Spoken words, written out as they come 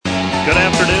Good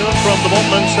afternoon from the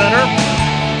Bultman Center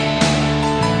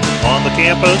on the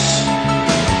campus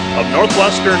of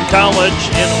Northwestern College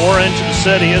in Orange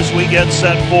City as we get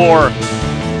set for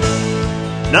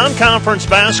non-conference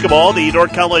basketball. The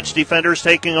Dordt College Defenders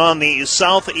taking on the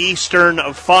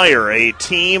Southeastern Fire, a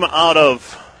team out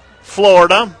of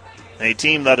Florida, a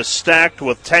team that is stacked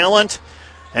with talent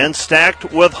and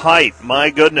stacked with height. My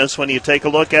goodness, when you take a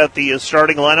look at the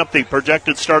starting lineup, the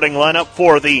projected starting lineup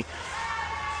for the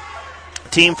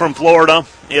team from Florida,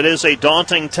 it is a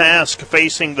daunting task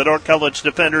facing the Dordt College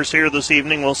Defenders here this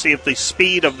evening. We'll see if the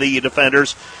speed of the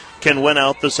Defenders can win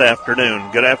out this afternoon.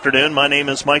 Good afternoon. My name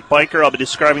is Mike Biker. I'll be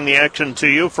describing the action to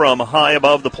you from high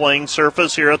above the playing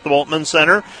surface here at the Bultman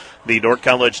Center. The Dordt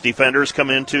College Defenders come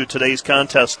into today's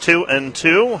contest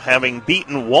 2-2, having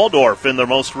beaten Waldorf in their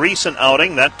most recent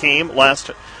outing. That came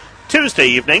last Tuesday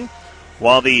evening,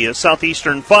 while the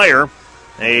Southeastern Fire,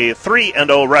 a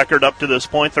 3-0 record up to this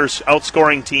point. They're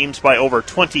outscoring teams by over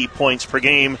 20 points per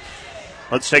game.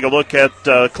 Let's take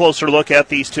a closer look at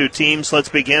these two teams. Let's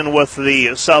begin with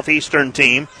the Southeastern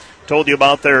team. Told you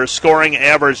about their scoring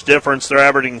average difference. They're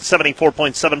averaging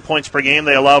 74.7 points per game.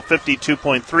 They allow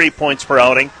 52.3 points per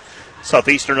outing.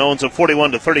 Southeastern owns a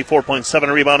 41 to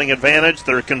 34.7 rebounding advantage.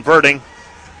 They're converting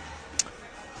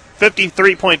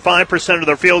 53.5% of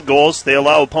their field goals. They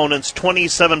allow opponents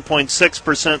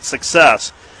 27.6%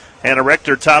 success. Hannah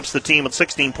Richter tops the team at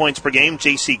 16 points per game.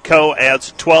 J.C. Coe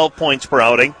adds 12 points per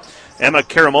outing. Emma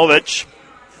Karamovich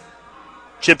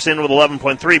chips in with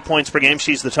 11.3 points per game.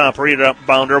 She's the top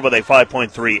rebounder with a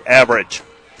 5.3 average.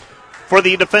 For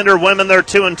the Defender women, they're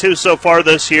 2-2 so far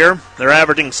this year. They're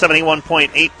averaging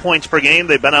 71.8 points per game.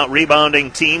 They've been out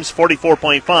rebounding teams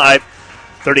 44.5,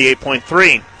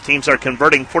 38.3. Teams are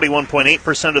converting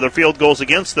 41.8% of their field goals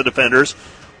against the Defenders,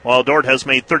 while Dordt has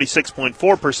made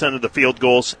 36.4% of the field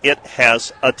goals it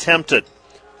has attempted.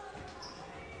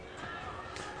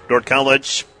 Dordt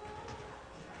College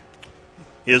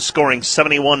is scoring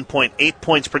 71.8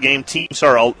 points per game. Teams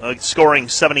are scoring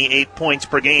 78 points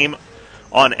per game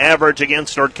on average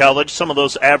against Dordt College. Some of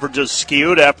those averages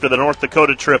skewed after the North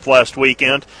Dakota trip last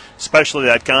weekend, especially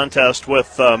that contest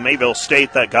with Mayville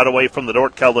State that got away from the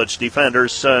Dordt College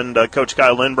Defenders. And Coach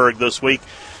Kyle Lindberg this week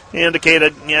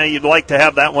indicated, you'd like to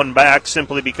have that one back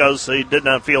simply because he did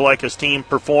not feel like his team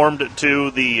performed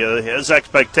to his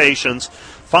expectations.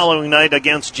 Following night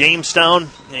against Jamestown,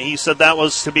 he said that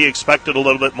was to be expected a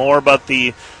little bit more, but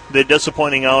the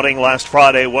disappointing outing last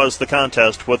Friday was the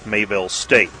contest with Mayville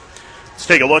State. Let's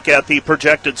take a look at the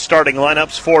projected starting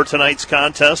lineups for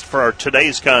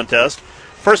today's contest.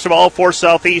 First of all, for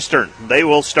Southeastern, they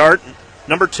will start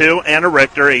number 2, Anna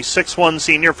Richter, a 6'1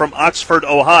 senior from Oxford,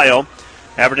 Ohio,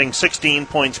 averaging 16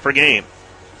 points per game.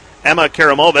 Emma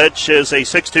Karamovich is a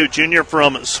 6'2 junior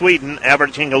from Sweden,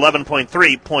 averaging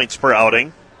 11.3 points per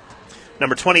outing.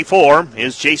 Number 24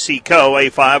 is J.C. Coe,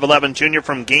 a 5'11 junior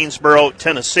from Gainesboro,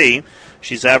 Tennessee.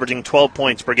 She's averaging 12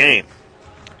 points per game.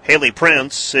 Haley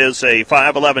Prince is a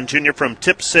 5'11 junior from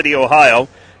Tip City, Ohio,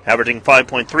 averaging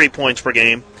 5.3 points per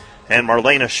game. And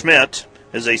Marlena Schmidt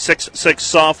is a 6'6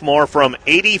 sophomore from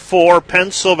 84,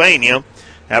 Pennsylvania,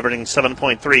 averaging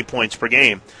 7.3 points per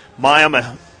game.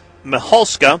 Maya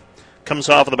Michalska comes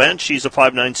off of the bench. She's a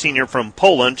 5'9 senior from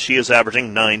Poland. She is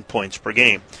averaging 9 points per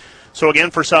game. So again,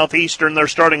 for Southeastern, their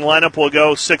starting lineup will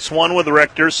go 6'1 with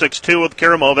Richter, 6'2 with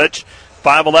Karamovich,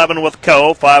 5'11 with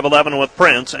Coe, 5'11 with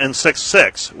Prince, and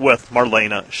 6'6 with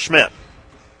Marlena Schmidt.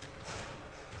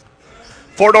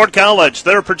 For Dordt College,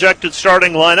 their projected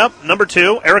starting lineup, number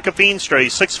 2, Erica Feenstra,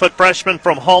 6-foot freshman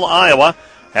from Hull, Iowa,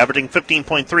 averaging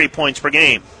 15.3 points per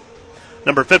game.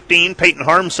 Number 15, Peyton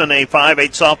Harmson, a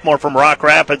 5'8 sophomore from Rock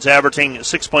Rapids, averaging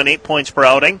 6.8 points per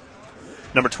outing.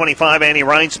 Number 25, Annie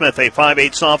Reinsmith, a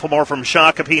 5'8 sophomore from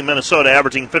Shakopee, Minnesota,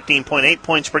 averaging 15.8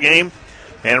 points per game.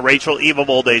 And Rachel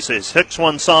Evavold, a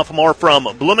 6'1 sophomore from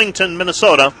Bloomington,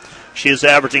 Minnesota. She is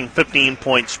averaging 15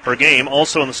 points per game.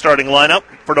 Also in the starting lineup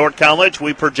for Dordt College,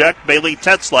 we project Bailey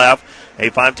Tetzlaff, a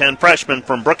 5'10 freshman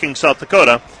from Brookings, South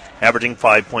Dakota, averaging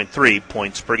 5.3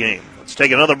 points per game. Let's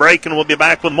take another break, and we'll be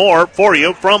back with more for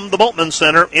you from the Bultman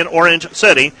Center in Orange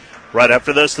City. Right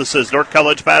after this is Dordt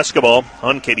College basketball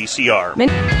on KDCR.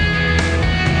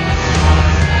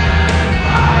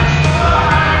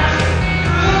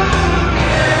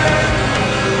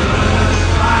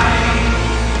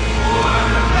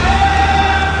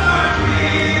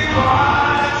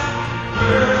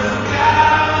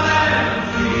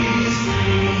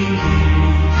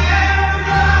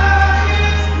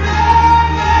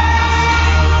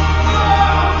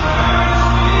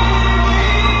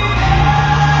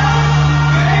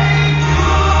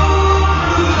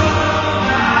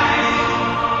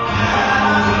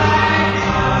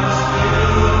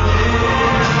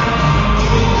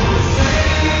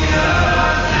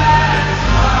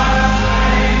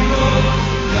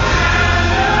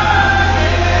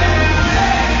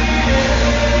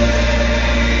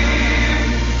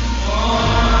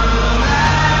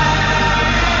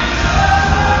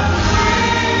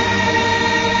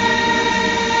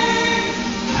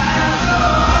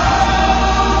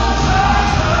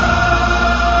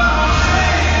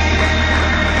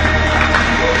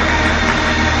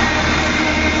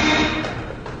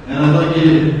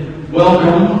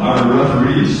 welcome our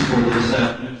referees for this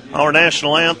afternoon. Our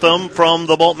national anthem from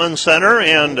the Bultman Center,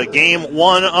 and game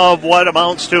one of what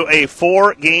amounts to a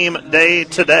 4-game day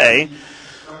today.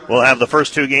 We'll have the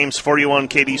first 2 games for you on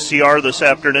KDCR this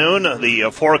afternoon.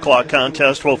 The 4 o'clock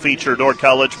contest will feature Dordt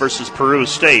College versus Peru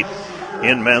State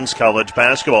in men's college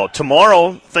basketball.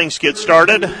 Tomorrow, things get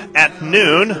started at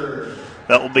noon.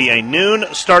 That will be a noon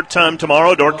start time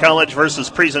tomorrow. Dordt College versus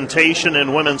Presentation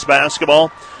in women's basketball,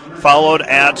 followed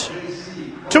at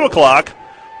 2 o'clock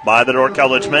by the Dordt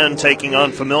College men taking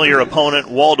on familiar opponent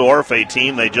Waldorf, a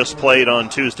team they just played on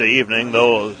Tuesday evening.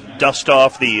 They'll dust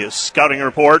off the scouting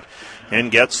report and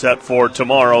get set for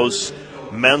tomorrow's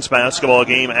men's basketball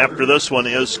game after this one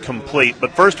is complete.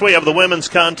 But first we have the women's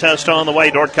contest on the way,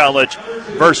 Dordt College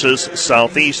versus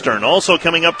Southeastern. Also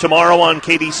coming up tomorrow on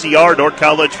KDCR, Dordt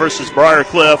College versus Briar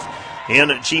Cliff in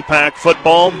GPAC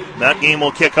football. That game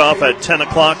will kick off at 10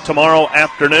 o'clock tomorrow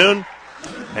afternoon.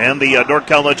 And the Dordt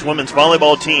College women's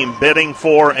volleyball team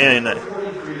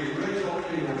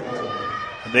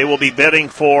they will be bidding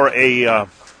for a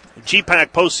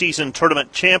GPAC postseason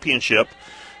tournament championship,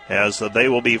 as they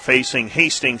will be facing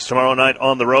Hastings tomorrow night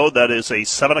on the road. That is a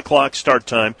 7 o'clock start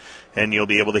time, and you'll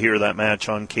be able to hear that match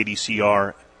on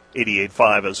KDCR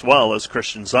 88.5, as well as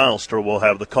Christian Zylstra will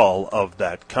have the call of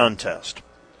that contest.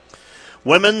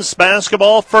 Women's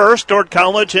basketball first. Dordt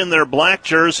College in their black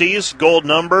jerseys, gold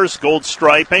numbers, gold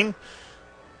striping.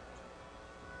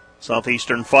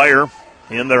 Southeastern Fire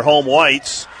in their home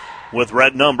whites with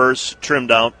red numbers trimmed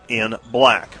out in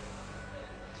black.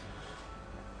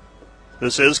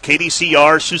 This is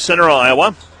KDCR Sioux Center,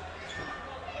 Iowa,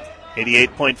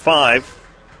 88.5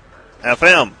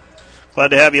 FM. Glad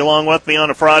to have you along with me on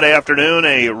a Friday afternoon,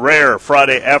 a rare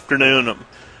Friday afternoon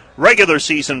regular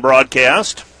season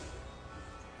broadcast.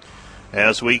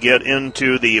 As we get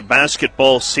into the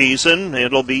basketball season,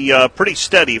 it'll be pretty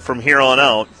steady from here on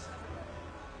out.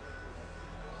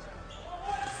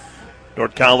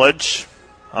 Dordt College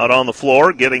out on the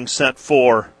floor getting set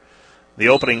for the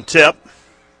opening tip.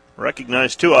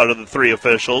 Recognize 2 out of the 3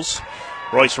 officials.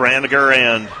 Royce Randiger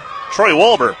and Troy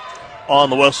Walber on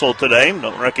the whistle today.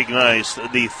 Don't recognize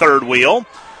the third wheel.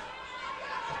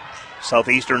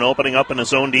 Southeastern opening up in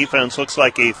his own defense. Looks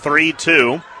like a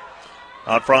 3-2.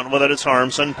 Out front with it is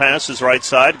Harmson. Passes right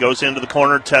side. Goes into the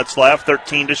corner. Tetzlaff,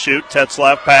 13 to shoot.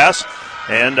 Tetzlaff pass.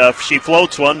 And she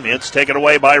floats one. It's taken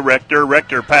away by Richter.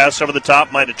 Richter pass over the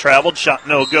top. Might have traveled. Shot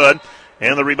no good.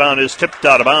 And the rebound is tipped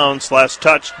out of bounds. Last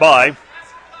touched by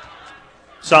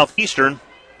Southeastern.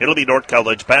 It'll be Dordt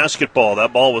College basketball.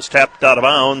 That ball was tapped out of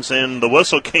bounds, and the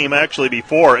whistle came actually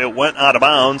before it went out of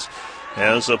bounds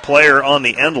as a player on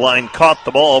the end line caught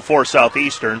the ball for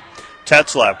Southeastern.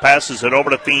 Tetzlaff passes it over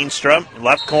to Feenstra.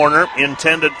 Left corner,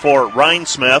 intended for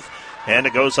Rhinesmith, and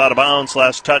it goes out of bounds.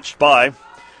 Last touched by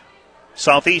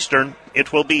Southeastern.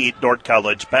 It will be Dordt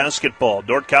College basketball.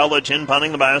 Dordt College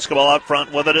inbounding the basketball. Out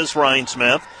front with it is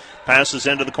Rhinesmith. Passes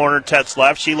into the corner,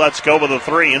 Tetzlaff. She lets go with a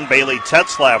 3, and Bailey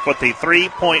Tetzlaff with the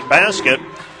 3-point basket.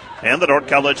 And the Dordt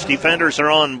College defenders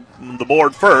are on the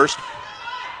board first.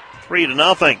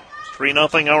 3-0.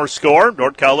 3-0 our score.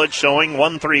 Dordt College showing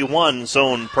 1-3-1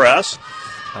 zone press.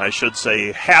 I should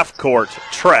say half-court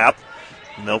trap.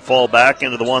 And they'll fall back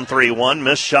into the 1-3-1.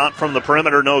 Missed shot from the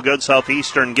perimeter, no good.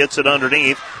 Southeastern gets it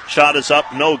underneath. Shot is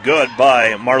up, no good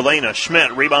by Marlena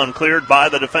Schmidt. Rebound cleared by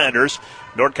the defenders.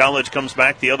 Dordt College comes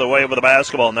back the other way with the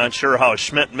basketball. Not sure how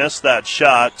Schmidt missed that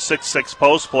shot. 6'6"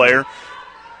 post player.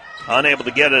 Unable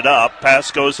to get it up.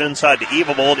 Pass goes inside to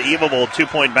Evavold. Evavold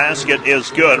 2-point basket is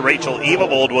good. Rachel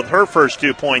Evavold with her first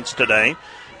 2 points today.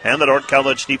 And the Dordt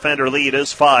College defender lead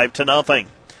is 5-0.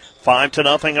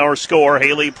 5-0 our score.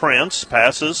 Haley Prince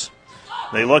passes.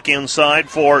 They look inside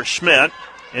for Schmidt.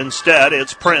 Instead,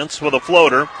 it's Prince with a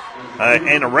floater.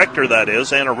 Anna Richter, that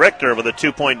is. Anna Richter with a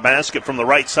 2-point basket from the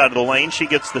right side of the lane. She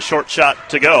gets the short shot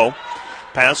to go.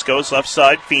 Pass goes left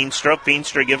side, Feenstra.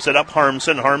 Feenstra gives it up,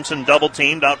 Harmson. Harmson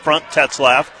double-teamed out front,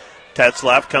 Tetzlaff.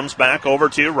 Tetzlaff comes back over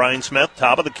to Rhinesmith.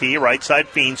 Top of the key, right side,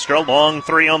 Feenstra. Long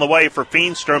 3 on the way for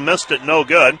Feenstra. Missed it, no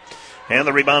good. And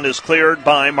the rebound is cleared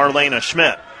by Marlena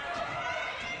Schmidt.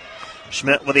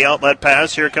 Schmidt with the outlet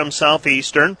pass. Here comes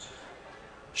Southeastern.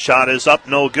 Shot is up,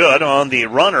 no good on the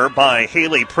runner by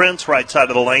Haley Prince, right side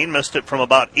of the lane. Missed it from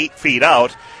about 8 feet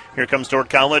out. Here comes Dordt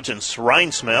College and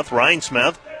Rhinesmith.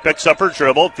 Rhinesmith picks up her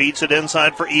dribble, feeds it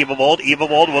inside for Evavold.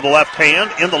 Evavold with the left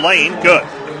hand in the lane. Good.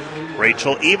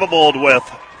 Rachel Evavold with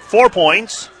 4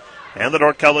 points. And the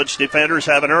Dordt College defenders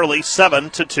have an early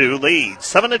 7-2 lead.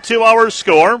 7-2 our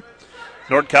score.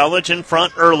 Dordt College in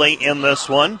front early in this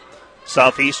one.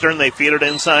 Southeastern, they feed it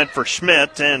inside for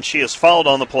Schmidt, and she is fouled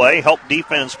on the play. Help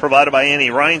defense provided by Annie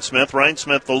Rhinesmith.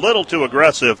 Rhinesmith a little too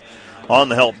aggressive on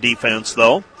the help defense,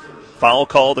 though. Foul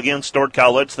called against Dordt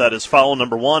College. That is foul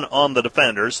number 1 on the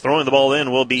defenders. Throwing the ball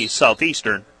in will be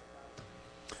Southeastern.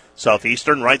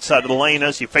 Southeastern, right side of the lane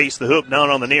as you face the hoop down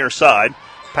on the near side.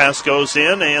 Pass goes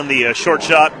in, and the short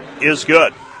shot is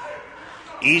good.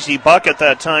 Easy bucket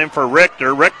that time for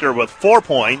Richter. Richter with 4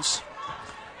 points.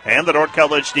 And the Dordt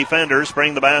College defenders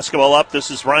bring the basketball up.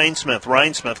 This is Rhinesmith.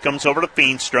 Rhinesmith comes over to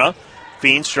Feenstra.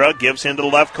 Feenstra gives into the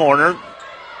left corner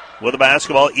with the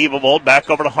basketball. Evavold back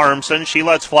over to Harmson. She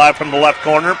lets fly from the left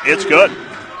corner. It's good.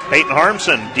 Peyton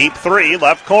Harmson, deep 3,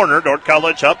 left corner. Dordt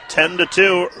College up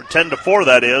 10-2, or 10-4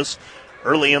 that is,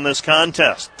 early in this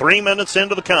contest. 3 minutes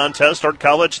into the contest. Dordt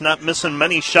College not missing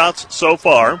many shots so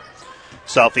far.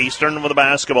 Southeastern with the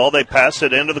basketball. They pass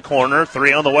it into the corner.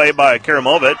 3 on the way by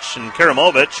Karamovich. And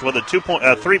Karamovich with a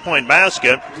 3-point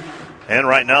basket. And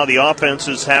right now the offense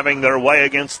is having their way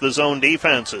against the zone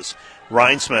defenses.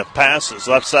 Rhinesmith passes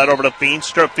left side over to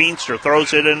Feenstra. Feenstra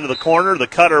throws it into the corner. The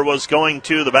cutter was going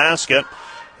to the basket.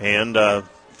 And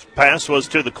pass was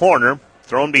to the corner.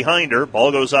 Thrown behind her.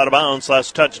 Ball goes out of bounds.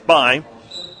 Last touched by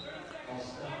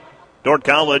Dordt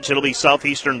College. It'll be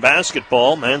Southeastern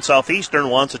basketball, and Southeastern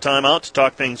wants a timeout to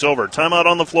talk things over. Timeout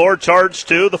on the floor, charge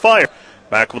to the Fire.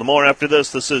 Back with more after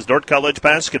this. This is Dordt College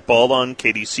basketball on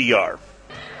KDCR.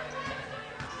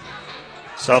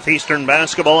 Southeastern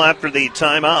basketball after the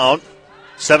timeout.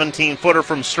 17-footer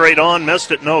from straight on,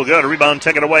 missed it, no good. Rebound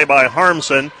taken away by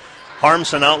Harmson.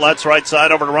 Harmson outlets right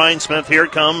side over to Rhinesmith. Here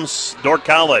comes Dordt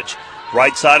College.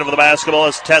 Right side of the basketball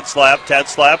is Tetzlaff.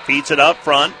 Tetzlaff feeds it up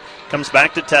front. Comes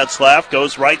back to Tetzlaff,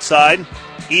 goes right side.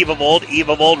 Evavold.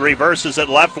 Evavold reverses it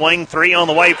left wing. 3 on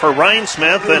the way for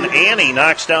Rhinesmith, and Annie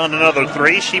knocks down another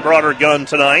 3. She brought her gun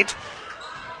tonight.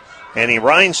 Annie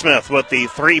Rhinesmith with the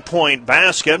 3-point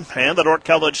basket, and the Dordt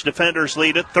College defenders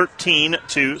lead it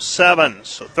 13-7.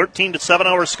 So 13-7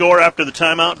 our score after the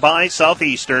timeout by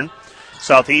Southeastern.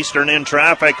 Southeastern in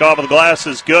traffic off of the glass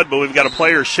is good, but we've got a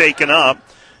player shaken up,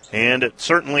 and it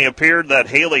certainly appeared that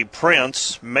Haley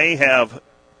Prince may have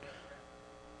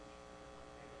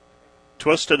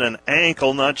twisted an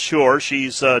ankle, not sure.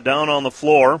 She's down on the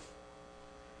floor,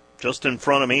 just in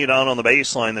front of me, down on the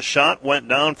baseline. The shot went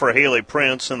down for Haley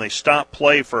Prince, and they stopped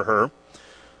play for her.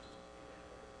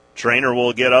 Trainer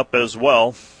will get up as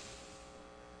well.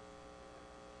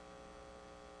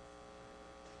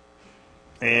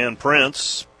 And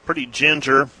Prince, pretty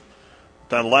ginger,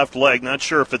 that left leg. Not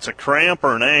sure if it's a cramp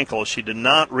or an ankle. She did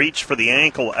not reach for the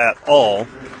ankle at all.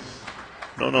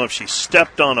 Don't know if she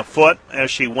stepped on a foot as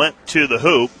she went to the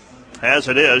hoop. As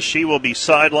it is, she will be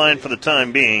sidelined for the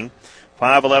time being.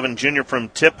 5'11" junior from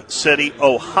Tip City,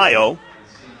 Ohio.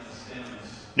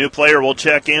 New player will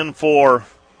check in for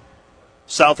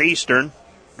Southeastern.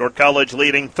 Dordt College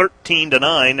leading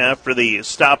 13-9 after the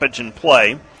stoppage in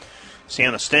play.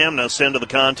 Sienna Stamnus into the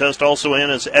contest. Also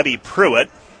in is Ebby Pruitt.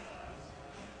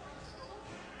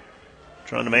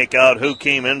 Trying to make out who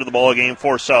came into the ballgame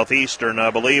for Southeastern. I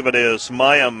believe it is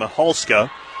Maya Michalska,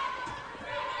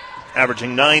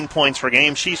 averaging 9 points per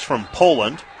game. She's from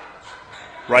Poland.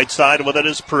 Right side with it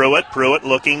is Pruitt. Pruitt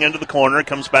looking into the corner,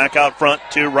 comes back out front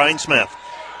to Rhinesmith.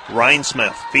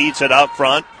 Rhinesmith feeds it out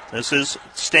front. This is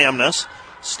Stamnus.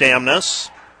 Stamnus,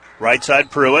 right side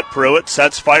Pruitt. Pruitt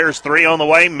sets, fires 3 on the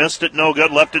way, missed it, no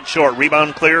good, left it short.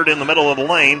 Rebound cleared in the middle of the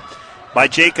lane by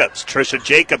Jacobs. Trisha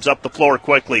Jacobs up the floor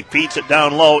quickly. Feeds it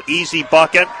down low. Easy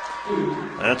bucket.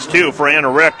 That's 2 for Anna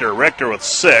Richter. Richter with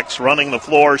 6 running the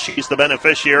floor. She's the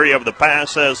beneficiary of the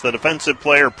pass as the defensive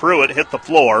player Pruitt hit the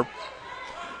floor.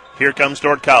 Here comes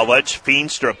Dordt College.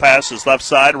 Feenstra passes left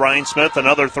side. Rhinesmith,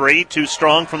 another 3. Too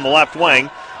strong from the left wing.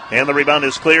 And the rebound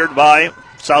is cleared by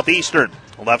Southeastern.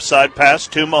 Left side pass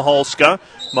to Michalska.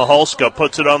 Michalska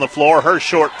puts it on the floor. Her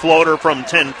short floater from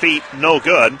 10 feet. No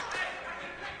good.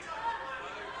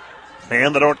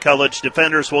 And the Dordt College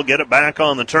defenders will get it back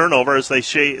on the turnover as they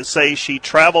say she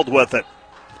traveled with it.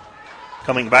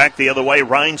 Coming back the other way,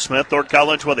 Rhinesmith. Dordt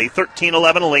College with a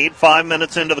 13-11 lead. 5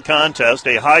 minutes into the contest.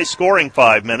 A high-scoring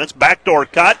 5 minutes. Backdoor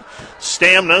cut.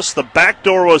 Stamnus. The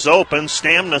backdoor was open.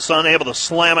 Stamnus unable to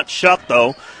slam it shut,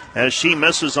 though, as she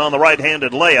misses on the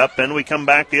right-handed layup. And we come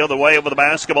back the other way with the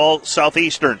basketball,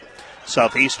 Southeastern.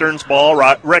 Southeastern's ball,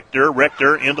 Richter.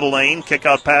 Richter into the lane.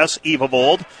 Kick-out pass,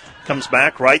 Evavold. Comes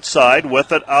back right side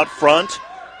with it out front.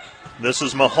 This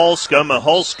is Michalska.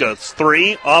 Michalska's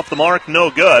 3 off the mark,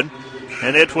 no good.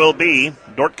 And it will be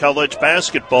Dordt College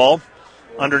basketball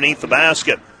underneath the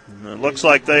basket. It looks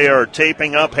like they are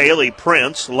taping up Haley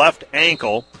Prince, left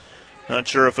ankle. Not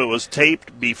sure if it was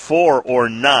taped before or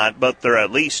not, but they're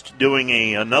at least doing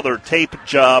another tape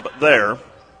job there.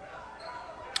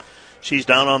 She's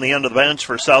down on the end of the bench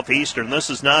for Southeastern. This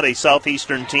is not a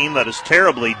Southeastern team that is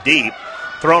terribly deep.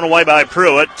 Thrown away by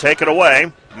Pruitt. Take it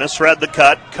away. Misread the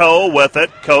cut. Coe with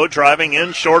it. Coe driving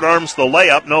in. Short arms the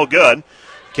layup. No good.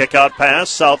 Kick out pass.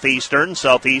 Southeastern.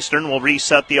 Southeastern will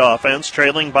reset the offense,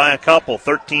 trailing by a couple,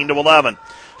 13-11.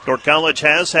 Dordt College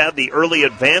has had the early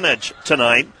advantage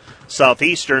tonight.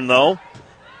 Southeastern, though,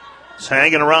 is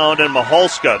hanging around, and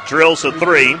Maholska drills a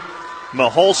three.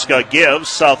 Maholska gives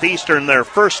Southeastern their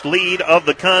first lead of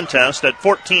the contest at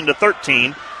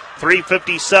 14-13.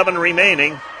 3:57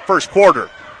 remaining, first quarter.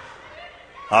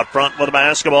 Out front with the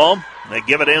basketball. They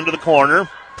give it into the corner.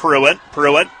 Pruitt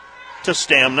to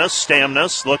Stamnus.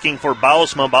 Stamnus looking for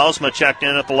Bausma. Bausma checked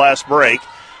in at the last break.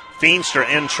 Feenstra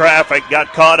in traffic,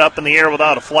 got caught up in the air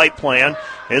without a flight plan.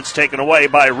 It's taken away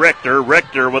by Richter.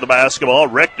 Richter with the basketball.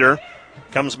 Richter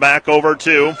comes back over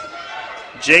to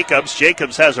Jacobs.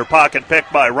 Jacobs has her pocket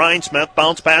picked by Rhinesmith.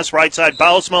 Bounce pass right side.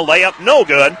 Bausma layup, no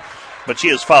good, but she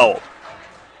is fouled.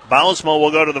 Bausma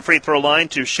will go to the free throw line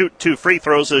to shoot 2 free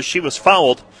throws as she was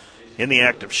fouled in the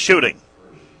act of shooting.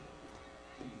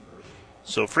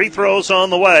 So free throws on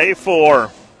the way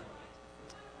for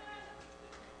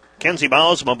Kenzie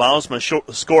Bausma.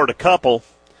 Bausma scored a couple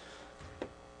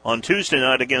on Tuesday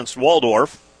night against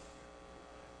Waldorf.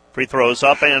 Free throws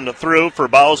up and through for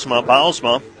Bausma.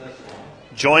 Bausma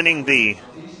joining the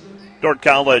Dordt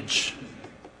College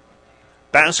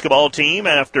basketball team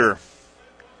after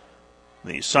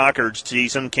the soccer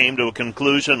season came to a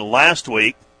conclusion last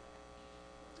week.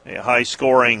 A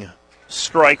high-scoring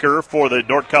striker for the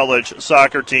Dordt College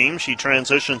soccer team. She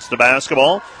transitions to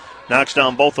basketball, knocks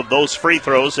down both of those free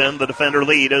throws, and the defender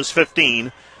lead is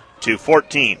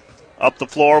 15-14. Up the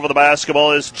floor with the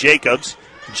basketball is Jacobs.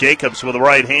 Jacobs with the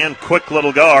right hand, quick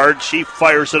little guard. She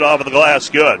fires it off of the glass,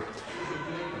 good.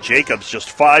 Jacobs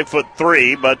just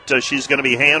 5'3", but she's going to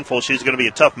be a handful. She's going to be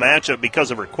a tough matchup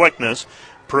because of her quickness.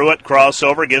 Pruitt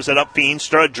crossover, gives it up.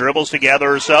 Feenstra dribbles to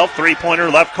gather herself. Three-pointer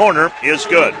left corner is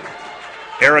good.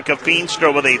 Erica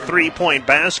Feenstra with a three-point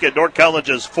basket. Dordt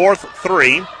College's fourth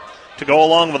three to go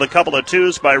along with a couple of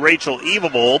twos by Rachel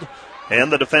Evevold.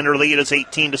 And the defender lead is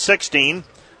 18-16.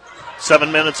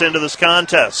 7 minutes into this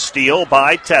contest. Steal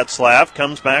by Tetzlaff.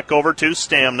 Comes back over to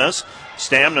Stamnus.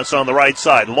 Stamnus on the right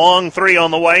side. Long three on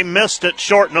the way. Missed it.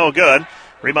 Short, no good.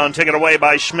 Rebound taken away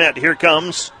by Schmidt. Here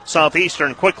comes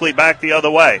Southeastern quickly back the other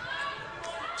way.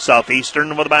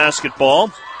 Southeastern with the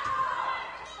basketball.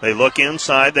 They look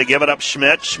inside. They give it up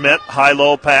Schmidt. Schmidt,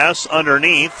 high-low pass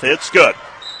underneath. It's good.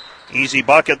 Easy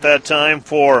bucket that time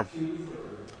for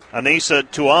Anissa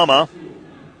Tuama.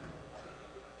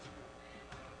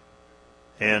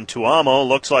 And Tuamo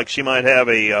looks like she might have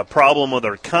a problem with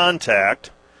her contact.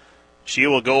 She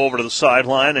will go over to the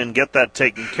sideline and get that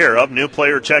taken care of. New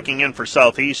player checking in for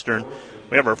Southeastern.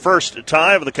 We have our first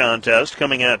tie of the contest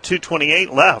coming at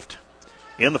 2:28 left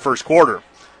in the first quarter.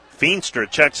 Feenstra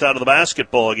checks out of the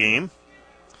basketball game.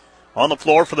 On the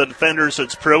floor for the defenders,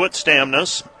 it's Pruitt,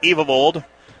 Stamnus, Evevold,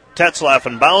 Tetzlaff,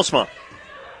 and Bausma.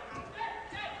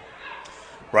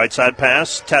 Right side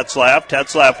pass, Tetzlaff.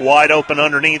 Tetzlaff wide open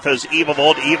underneath as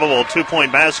Evevold. Evevold,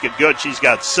 2-point basket, good. She's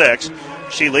got 6.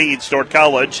 She leads Dordt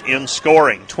College in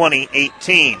scoring,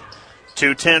 20-18.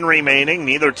 2:10 remaining.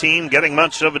 Neither team getting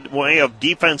much of a way of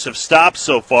defensive stops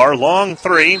so far. Long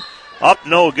three, up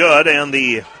no good, and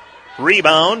the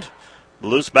rebound,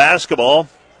 loose basketball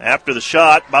after the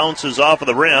shot, bounces off of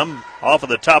the rim, off of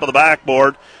the top of the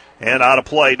backboard, and out of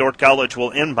play. Dordt College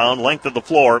will inbound, length of the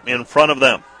floor in front of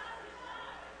them.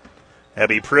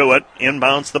 Abby Pruitt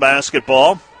inbounds the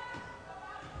basketball.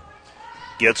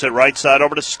 Gets it right side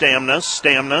over to Stamnus.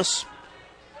 Stamnus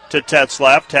to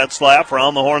Tetzlaff. Tetzlaff,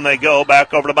 around the horn they go.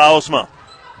 Back over to Bausma.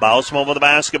 Bausma with the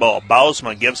basketball.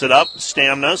 Bausma gives it up.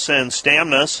 Stamnus, and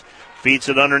Stamnus feeds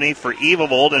it underneath for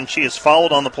Evevold, and she is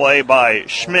fouled on the play by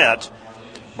Schmidt.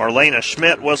 Marlena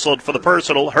Schmidt whistled for the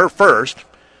personal, her first,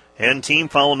 and team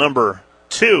foul number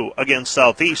 2 against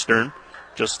Southeastern.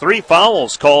 Just 3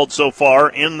 fouls called so far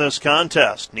in this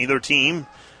contest. Neither team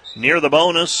near the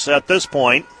bonus at this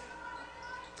point.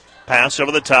 Pass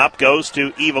over the top goes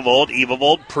to Evevold.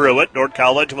 Evevold, Pruitt. Dordt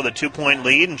College with a 2-point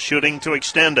lead and shooting to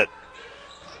extend it.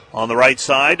 On the right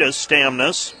side is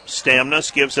Stamnus.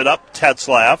 Stamnus gives it up.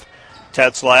 Tetzlaff.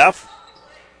 Tetzlaff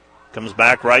comes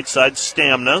back right side.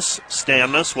 Stamnus.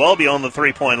 Stamnus well beyond the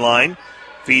 3-point line.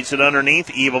 Feeds it underneath.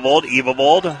 Evevold.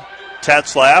 Evevold.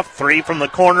 Tetzlaff, 3 from the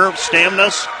corner.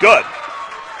 Stamnus, good.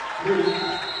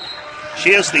 She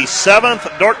is the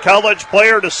 7th Dordt College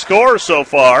player to score so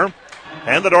far.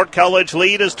 And the Dordt College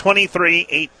lead is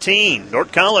 23-18.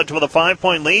 Dordt College with a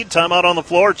 5-point lead. Timeout on the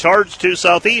floor. Charge to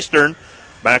Southeastern.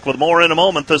 Back with more in a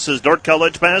moment. This is Dordt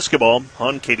College basketball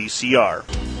on KDCR.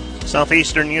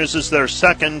 Southeastern uses their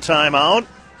second timeout.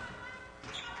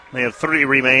 They have 3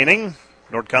 remaining.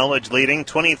 Dordt College leading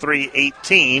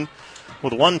 23-18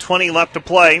 with 1:20 left to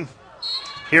play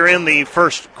here in the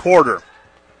first quarter.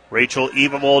 Rachel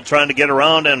Evavold trying to get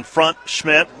around in front.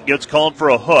 Schmidt gets called for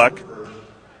a hook.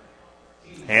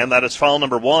 And that is foul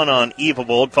number 1 on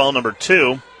Evavold, foul number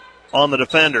 2 on the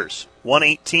defenders.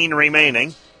 1:18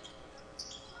 remaining.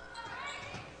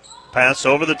 Pass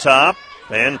over the top,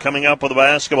 and coming up with the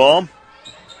basketball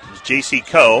is J.C.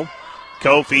 Coe.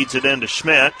 Coe feeds it into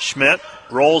Schmidt. Schmidt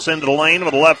rolls into the lane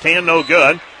with a left hand, no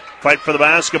good. Fight for the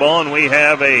basketball, and we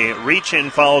have a reach-in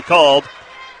foul called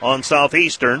on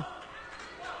Southeastern.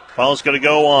 Foul's going to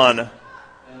go on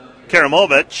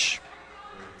Karamovic.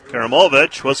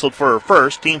 Karamovic whistled for her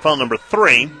first, team foul number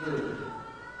 3.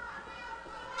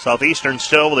 Southeastern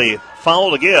still with a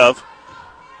foul to give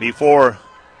before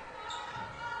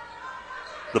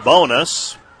the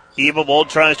bonus. Evavold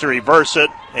tries to reverse it,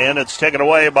 and it's taken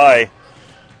away by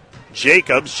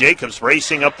Jacobs. Jacobs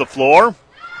racing up the floor.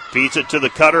 Feeds it to the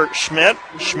cutter, Schmidt.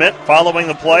 Schmidt following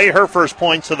the play, her first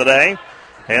points of the day.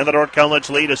 And the Dordt College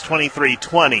lead is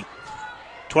 23-20.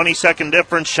 20-second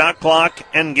difference, shot clock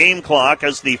and game clock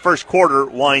as the first quarter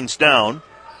winds down.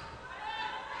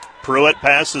 Pruitt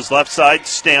passes left side,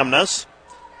 Stamnas.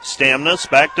 Stamnas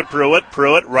back to Pruitt.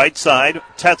 Pruitt right side,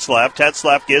 Tetzlaff.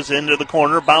 Tetzlaff gives into the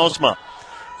corner, Bausma.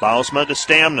 Bausma to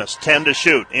Stamnas, 10 to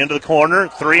shoot. Into the corner,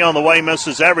 3 on the way,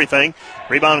 misses everything.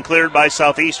 Rebound cleared by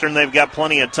Southeastern. They've got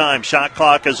plenty of time. Shot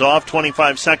clock is off,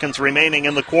 25 seconds remaining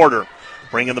in the quarter.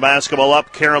 Bringing the basketball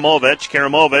up, Karamovic.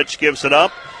 Karamovic gives it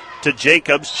up to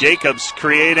Jacobs. Jacobs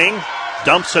creating,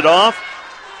 dumps it off.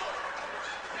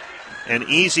 An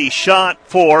easy shot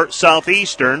for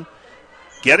Southeastern.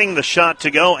 Getting the shot to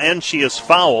go, and she is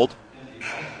fouled.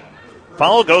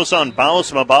 Foul goes on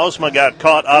Bausma. Bausma got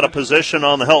caught out of position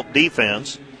on the help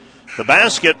defense. The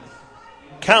basket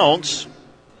counts.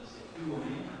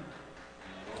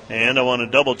 And I want to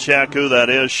double check who that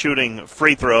is shooting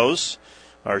free throws.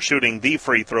 Or shooting the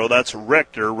free throw. That's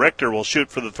Richter. Richter will shoot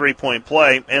for the 3-point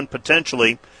play and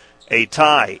potentially a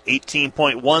tie.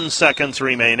 18.1 seconds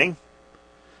remaining.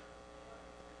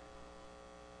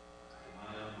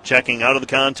 Checking out of the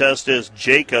contest is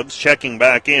Jacobs. Checking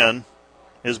back in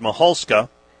is Maholska.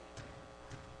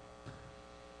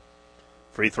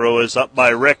 Free throw is up by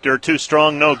Richter. Too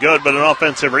strong, no good, but an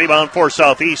offensive rebound for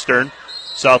Southeastern.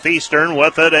 Southeastern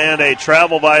with it, and a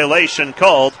travel violation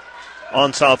called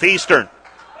on Southeastern.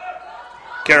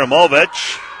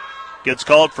 Karamovic gets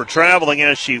called for traveling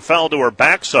as she fell to her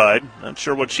backside. Not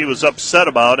sure what she was upset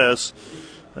about, as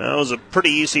that was a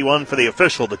pretty easy one for the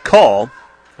official to call.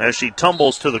 As she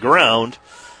tumbles to the ground,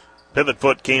 pivot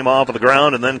foot came off of the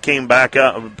ground and then came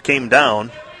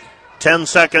down. 10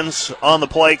 seconds on the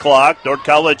play clock. Dordt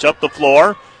College up the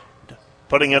floor.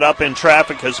 Putting it up in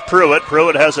traffic is Pruitt.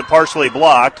 Pruitt has it partially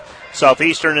blocked.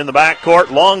 Southeastern in the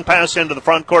backcourt. Long pass into the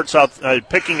front court.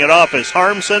 Picking it off is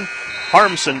Harmson.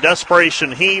 Harmson,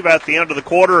 desperation heave at the end of the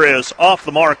quarter is off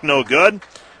the mark, no good.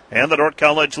 And the Dordt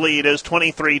College lead is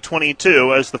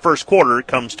 23-22 as the first quarter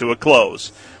comes to a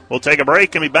close. We'll take a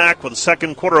break and be back with the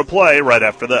second quarter of play right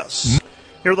after this.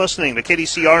 You're listening to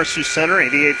KDCR Sioux Center,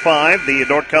 88.5. The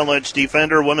Dordt College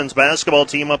Defender women's basketball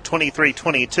team up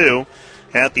 23-22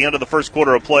 at the end of the first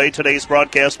quarter of play. Today's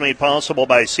broadcast made possible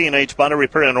by C&H Body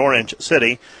Repair in Orange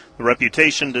City. The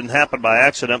reputation didn't happen by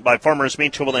accident. By Farmers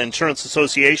Mutual Insurance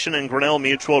Association and Grinnell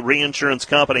Mutual Reinsurance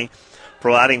Company,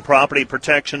 providing property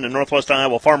protection to Northwest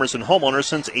Iowa farmers and homeowners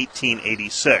since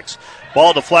 1886.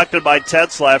 Ball deflected by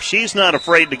Tetzlaff. She's not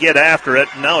afraid to get after it.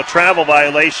 Now a travel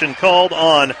violation called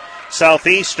on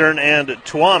Southeastern and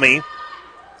Tuami.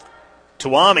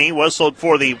 Tuami whistled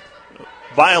for the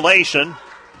violation.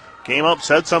 Came up,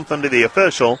 said something to the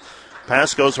official.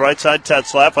 Pass goes right side,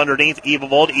 Tetzlaff underneath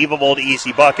Evavold. Evavold,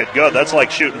 easy bucket. Good. That's like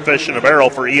shooting fish in a barrel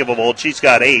for Evavold. She's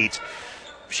got 8.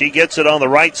 She gets it on the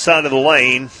right side of the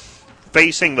lane,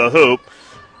 facing the hoop,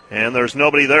 and there's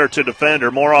nobody there to defend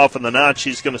her. More often than not,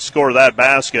 she's going to score that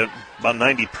basket. About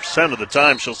 90% of the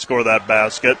time she'll score that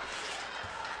basket.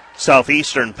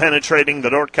 Southeastern penetrating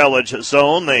the Dordt College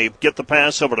zone. They get the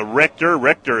pass over to Richter.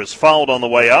 Richter is fouled on the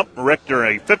way up. Richter,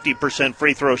 a 50%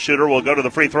 free throw shooter, will go to the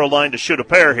free throw line to shoot a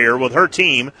pair here with her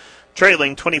team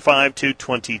trailing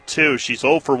 25-22. She's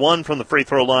 0 for 1 from the free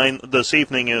throw line this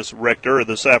evening is Richter, or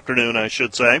this afternoon, I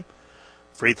should say.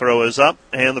 Free throw is up,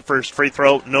 and the first free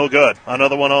throw, no good.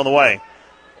 Another one on the way.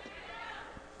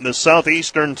 the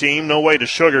Southeastern team, no way to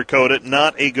sugarcoat it,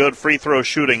 not a good free throw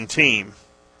shooting team.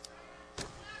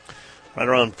 Right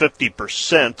around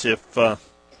 50% if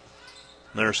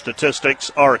their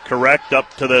statistics are correct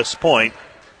up to this point.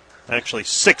 Actually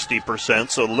 60%,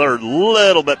 so they're a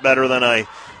little bit better than I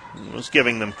was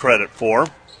giving them credit for.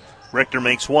 Richter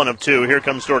makes 1 of 2. Here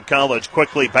comes Dordt College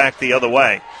quickly back the other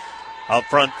way. Out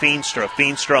front, Feenstra.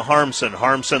 Feenstra, Harmson.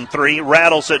 Harmson 3,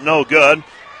 rattles it, no good.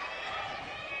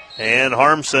 And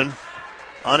Harmson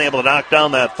unable to knock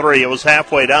down that 3. It was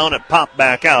halfway down, it popped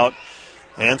back out.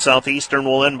 And Southeastern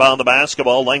will inbound the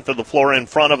basketball, length of the floor in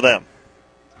front of them.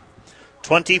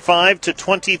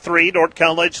 25-23, Dordt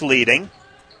College leading.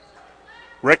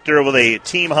 Richter with a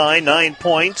team-high 9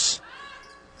 points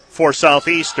for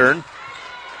Southeastern.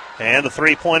 And a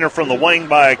three-pointer from the wing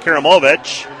by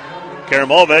Karamovic.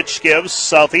 Karamovic gives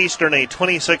Southeastern a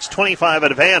 26-25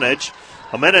 advantage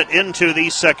a minute into the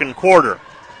second quarter.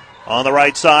 On the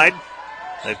right side,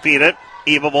 they feed it.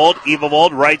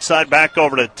 Evavold, right side back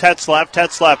over to Tetzlaff.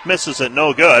 Tetzlaff misses it,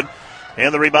 no good.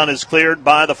 And the rebound is cleared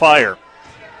by the Fire.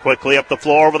 Quickly up the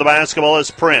floor with the basketball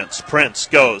is Prince. Prince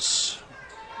goes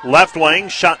left wing,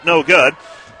 shot no good.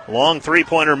 Long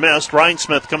three-pointer missed.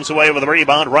 Rhinesmith comes away with a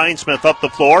rebound. Rhinesmith up the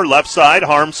floor, left side.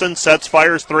 Harmson sets,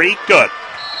 fires 3, good.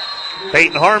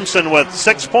 Peyton Harmson with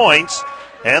 6 points.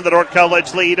 And the Dordt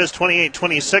College lead is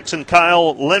 28-26, and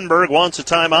Kyle Lindberg wants a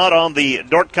timeout on the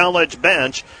Dordt College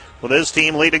bench. With his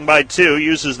team leading by 2,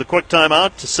 uses the quick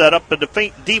timeout to set up a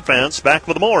defense. Back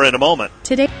with more in a moment.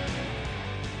 Today.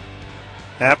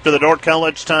 After the Dordt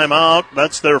College timeout,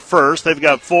 that's their first. They've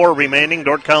got 4 remaining.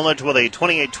 Dordt College with a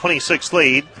 28-26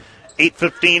 lead.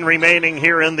 8:15 remaining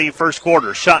here in the first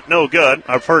quarter. Shot no good.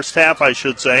 Our first half, I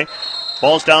should say.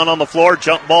 Ball's down on the floor.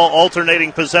 Jump ball,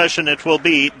 alternating possession. It will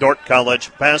be Dordt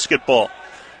College basketball.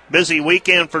 Busy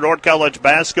weekend for Dordt College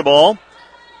basketball.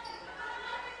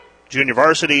 Junior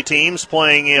varsity teams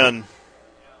playing in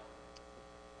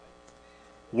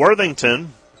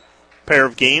Worthington. Pair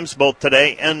of games both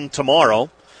today and tomorrow.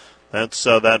 That's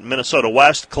that Minnesota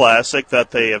West Classic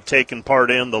that they have taken part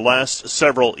in the last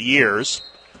several years.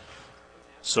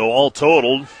 So all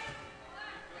totaled,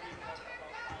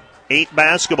 8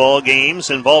 basketball games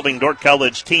involving Dordt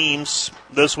College teams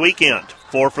this weekend.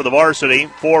 4 for the varsity,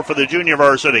 4 for the junior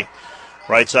varsity.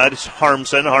 Right side is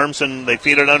Harmson. Harmson, they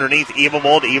feed it underneath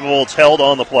Evavold. Evavold's held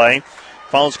on the play.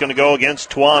 Foul's going to go against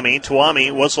Tuami.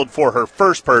 Tuami whistled for her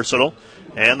first personal.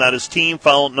 And that is team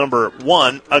foul number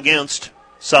 1 against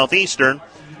Southeastern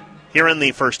here in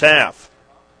the first half.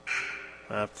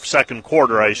 Second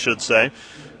quarter, I should say.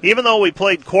 Even though we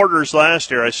played quarters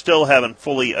last year, I still haven't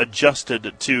fully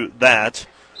adjusted to that.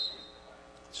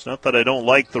 It's not that I don't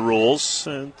like the rules.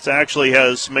 It actually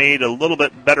has made a little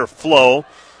bit better flow.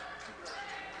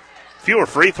 Fewer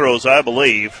free throws, I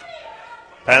believe.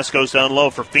 Pass goes down low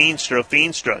for Feenstra.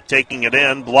 Feenstra taking it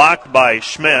in, blocked by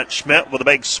Schmidt. Schmidt with a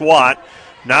big swat,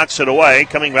 knocks it away.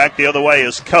 Coming back the other way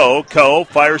is Coe. Coe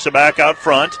fires it back out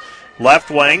front. Left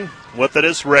wing, with it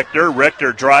is Richter.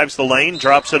 Richter drives the lane,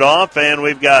 drops it off, and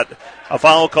we've got a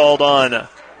foul called on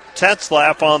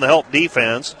Tetzlaff on the help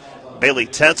defense. Bailey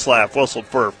Tetzlaff whistled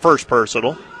for her first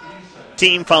personal.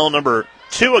 Team foul number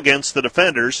 2 against the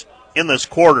defenders in this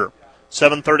quarter.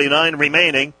 7:39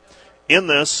 remaining in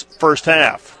this first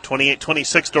half.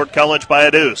 28-26, Dordt College by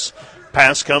a deuce.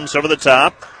 Pass comes over the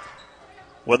top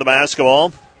with the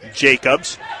basketball.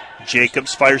 Jacobs.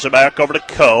 Jacobs fires it back over to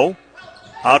Coe.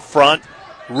 Out front,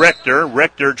 Richter.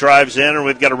 Richter drives in, and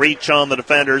we've got a reach on the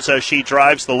defenders as she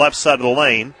drives the left side of the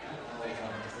lane.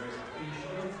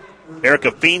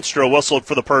 Erica Feenstra whistled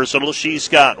for the personal. She's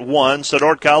got 1. So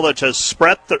Dordt College has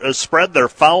spread their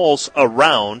fouls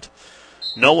around.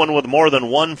 No one with more than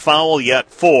 1 foul yet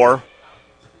for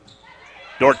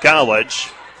Dordt College.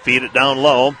 Feed it down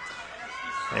low.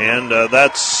 And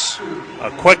that's a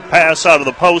quick pass out of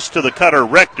the post to the cutter,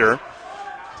 Richter.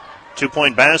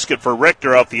 2-point basket for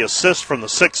Richter off the assist from the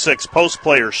 6'6 post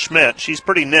player, Schmidt. She's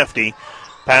pretty nifty.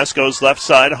 Pass goes left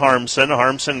side, Harmson.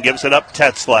 Harmson gives it up,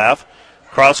 Tetzlaff.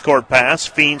 Cross-court pass,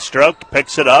 Feenstra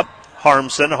picks it up.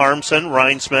 Harmson,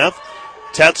 Rhinesmith.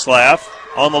 Tetzlaff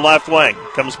on the left wing.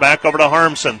 Comes back over to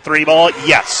Harmson. 3-ball,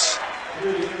 yes.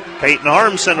 Peyton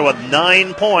Harmson with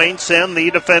 9 points, and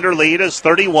the defender lead is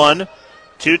 31-28.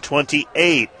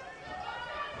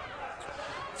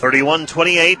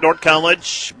 31-28, Dordt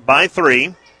College by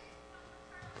 3.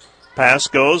 Pass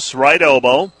goes right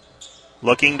elbow.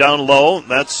 Looking down low,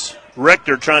 that's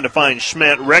Richter trying to find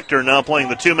Schmidt. Richter now playing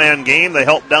the 2-man game. They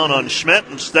help down on Schmidt.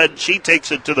 Instead, she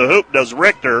takes it to the hoop, does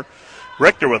Richter.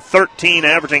 Richter with 13,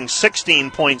 averaging 16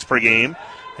 points per game.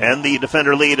 And the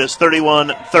defender lead is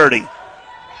 31-30.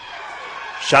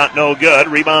 Shot no good.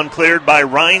 Rebound cleared by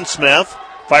Rhinesmith.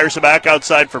 Fires it back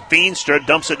outside for Feenstra.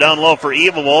 Dumps it down low for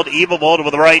Evilwald. Evilwald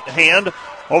with the right hand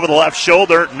over the left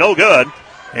shoulder. No good.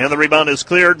 And the rebound is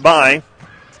cleared by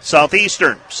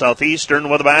Southeastern. Southeastern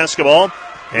with the basketball.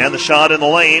 And the shot in the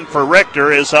lane for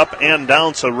Richter is up and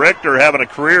down. So Richter having a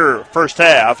career first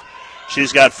half.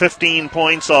 She's got 15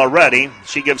 points already.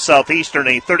 She gives Southeastern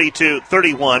a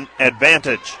 32-31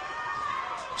 advantage.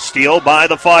 Steal by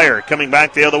the Fire. Coming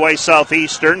back the other way,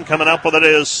 Southeastern. Coming up with it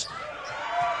is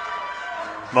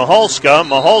Maholska.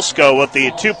 Maholska with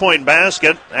the 2-point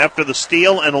basket after the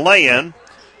steal and lay-in.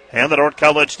 And the North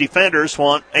College defenders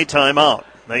want a timeout.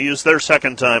 They use their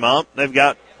second timeout. They've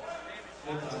got,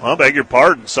 well, beg your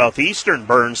pardon, Southeastern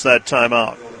burns that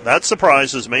timeout. That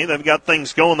surprises me. They've got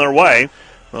things going their way.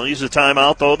 They'll use a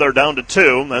timeout, though. They're down to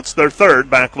 2. That's their third.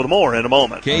 Back with more in a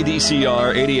moment.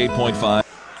 KDCR 88.5.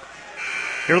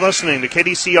 You're listening to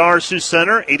KDCR Sioux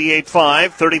Center,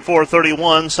 88.5,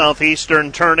 34-31.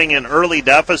 Southeastern turning an early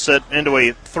deficit into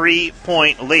a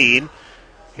 3-point lead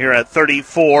here at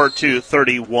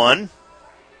 34-31.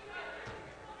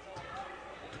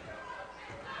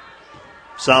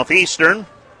 Southeastern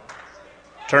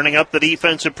turning up the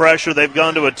defensive pressure. They've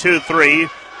gone to a 2-3.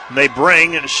 They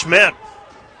bring Schmidt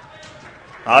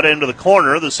out into the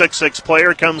corner. The 6'6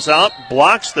 player comes out,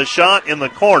 blocks the shot in the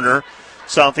corner.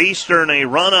 Southeastern a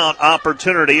run-out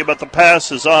opportunity, but the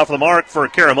pass is off the mark for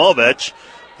Karamovich.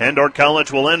 And Dordt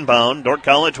College will inbound. Dordt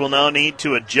College will now need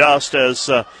to adjust as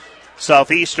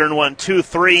Southeastern went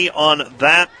 2-3 on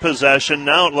that possession.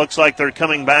 Now it looks like they're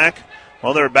coming back.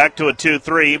 Well, they're back to a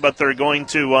 2-3, but they're going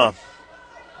to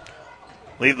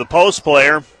leave the post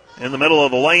player in the middle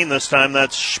of the lane this time.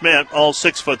 That's Schmidt, all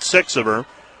 6'6" of her.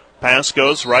 Pass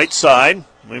goes right side.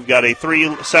 We've got a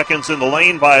 3 seconds in the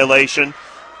lane violation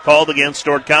called against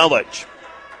Dordt College.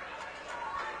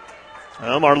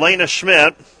 Marlena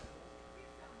Schmidt,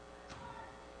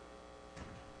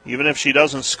 even if she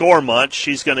doesn't score much,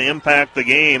 she's going to impact the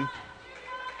game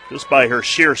just by her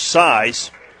sheer size.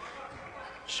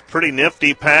 She's pretty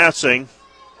nifty passing.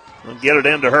 They'll get it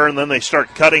into her, and then they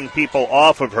start cutting people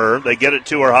off of her. They get it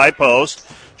to her high post.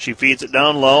 She feeds it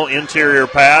down low. Interior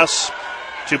pass.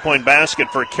 2-point basket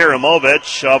for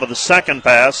Karamovich. Off of the second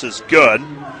pass is good.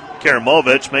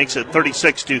 Karamovich makes it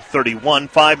 36-31.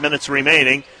 5 minutes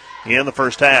remaining in the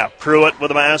first half. Pruitt with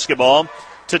the basketball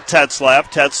to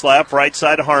Tetzlaff. Tetzlaff right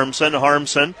side to Harmson.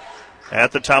 Harmson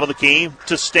at the top of the key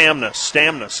to Stamnus.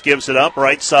 Stamnus gives it up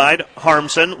right side.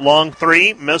 Harmson, long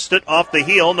 3, missed it off the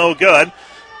heel, no good.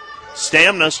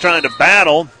 Stamnus trying to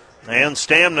battle, and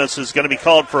Stamnus is going to be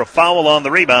called for a foul on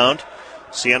the rebound.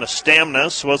 Sienna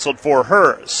Stamnus whistled for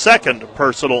her second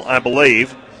personal, I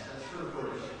believe.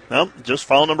 Well, just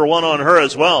foul number 1 on her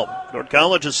as well. Dordt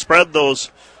College has spread those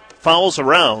fouls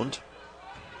around.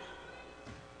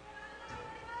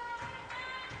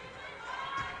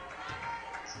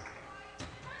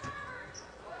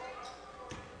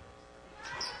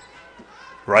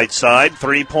 Right side,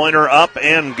 3-pointer up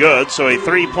and good. So a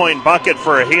 3-point bucket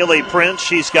for Haley Prince.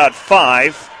 She's got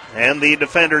 5. And the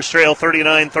defenders trail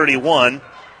 39-31.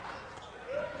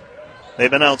 They've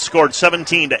been outscored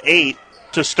 17-8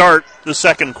 to start the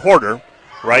second quarter.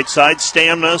 Right side,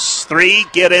 Stamnus, 3,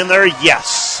 get in there,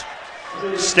 yes.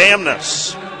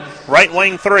 Stamnus, right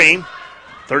wing 3,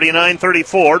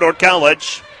 39-34, Dordt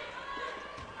College.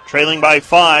 Trailing by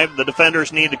 5, the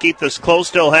defenders need to keep this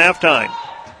close till halftime.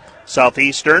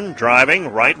 Southeastern driving,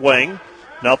 right wing,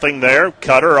 nothing there.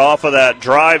 Cutter off of that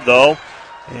drive though.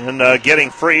 And getting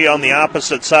free on the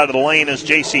opposite side of the lane is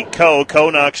J.C. Coe.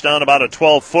 Coe knocks down about a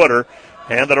 12-footer.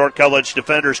 And the Dordt College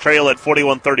defenders trail at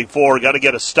 41-34. Got to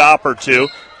get a stop or two.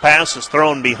 Pass is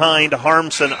thrown behind.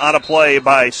 Harmson out of play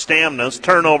by Stamnus.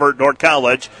 Turnover at Dordt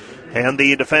College. And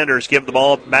the defenders give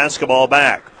the basketball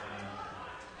back.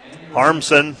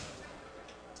 Harmson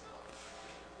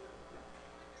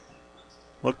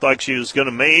looked like she was going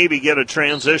to maybe get a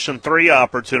transition 3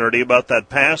 opportunity, but that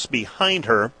pass behind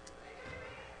her.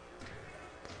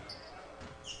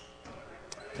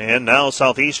 And now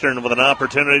Southeastern with an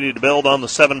opportunity to build on the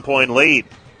 7-point lead.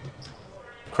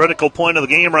 Critical point of the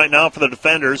game right now for the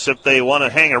defenders if they want to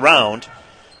hang around.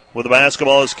 With the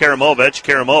basketball is Karamovich.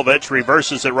 Karamovich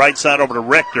reverses it right side over to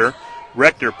Richter.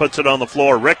 Richter puts it on the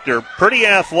floor. Richter, pretty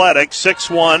athletic,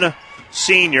 6'1",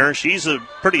 senior. She's a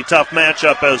pretty tough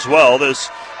matchup as well. This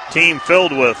team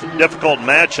filled with difficult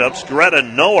matchups. Greta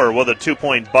Noer with a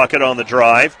 2-point bucket on the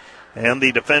drive. And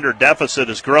the defender deficit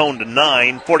has grown to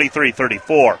 9,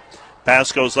 43-34.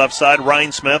 Pass goes left side,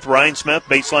 Rhinesmith. Rhinesmith,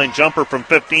 baseline jumper from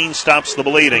 15, stops the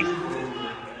bleeding.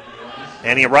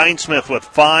 Annie Rhinesmith with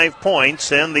 5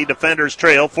 points, and the defenders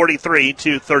trail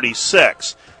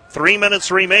 43-36. 3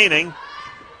 minutes remaining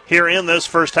here in this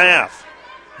first half.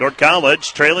 Dordt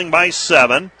College trailing by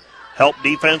 7. Help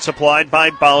defense applied by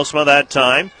Bausma that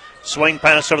time. Swing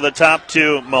pass over the top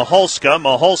to Maholska.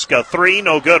 Maholska, 3,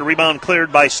 no good. Rebound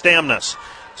cleared by Stamnus.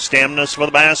 Stamnus for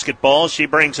the basketball. She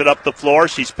brings it up the floor.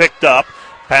 She's picked up.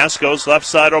 Pass goes left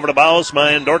side over to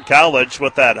Bausma, and Dordt College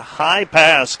with that high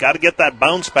pass. Got to get that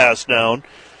bounce pass down.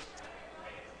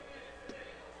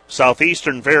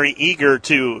 Southeastern very eager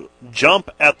to jump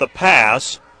at the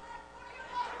pass.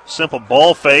 Simple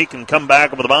ball fake and come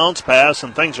back with a bounce pass,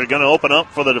 and things are going to open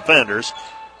up for the defenders.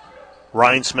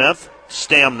 Rhinesmith,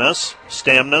 Stamnus,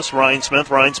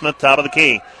 Rhinesmith, top of the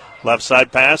key. Left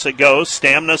side pass, it goes.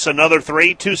 Stamnus, another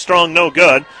 3, too strong, no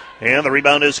good. And the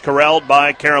rebound is corralled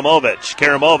by Karamovich.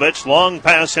 Karamovich, long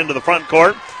pass into the front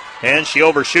court, and she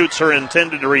overshoots her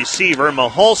intended receiver,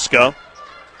 Maholska.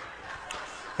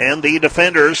 And the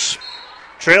defenders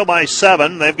trail by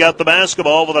 7. They've got the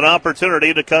basketball with an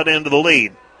opportunity to cut into the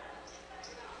lead.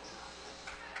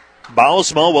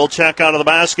 Bausma will check out of the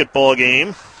basketball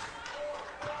game.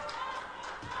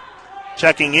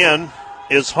 Checking in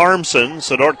is Harmson.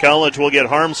 So Dordt College will get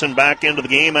Harmson back into the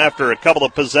game after a couple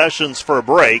of possessions for a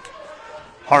break.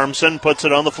 Harmson puts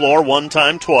it on the floor one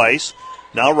time, twice.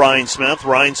 Now Rhinesmith.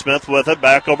 Rhinesmith with it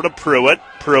back over to Pruitt.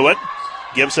 Pruitt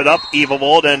gives it up.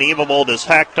 Evavold, and Evavold is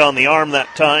hacked on the arm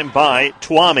that time by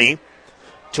Tuami.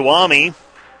 Tuami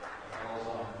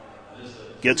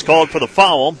gets called for the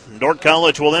foul. Dordt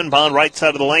College will inbound right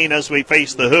side of the lane as we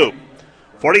face the hoop.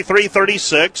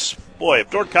 43-36. Boy, if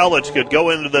Dordt College could go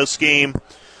into this game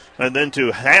and then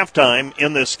to halftime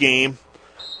in this game,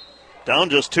 down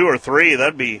just 2 or 3,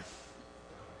 that'd be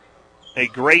a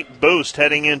great boost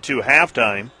heading into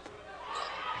halftime.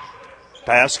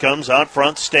 Pass comes out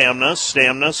front, Stamnus.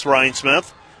 Stamnus,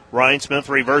 Rhinesmith. Rhinesmith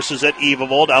reverses it,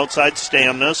 Evavold outside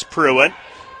Stamnus. Pruitt.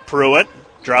 Pruitt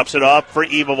drops it off for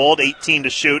Evavold, 18 to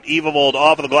shoot. Evavold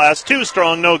off of the glass, too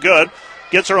strong, no good.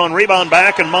 Gets her own rebound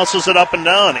back and muscles it up and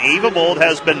down. Evavold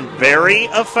has been very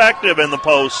effective in the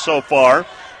post so far.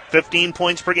 15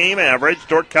 points per game average.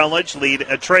 Dordt College lead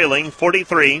trailing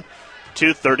 43-38.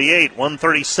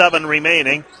 1:37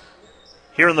 remaining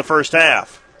here in the first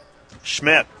half.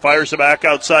 Schmidt fires it back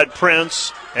outside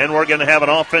Prince, and we're going to have an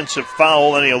offensive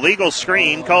foul and an illegal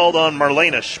screen called on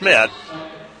Marlena Schmidt.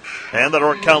 And the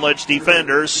Dordt College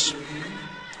defenders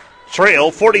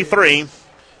trail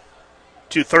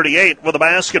 43-38 with a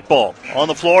basketball. On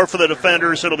the floor for the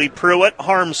defenders, it'll be Pruitt,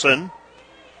 Harmson,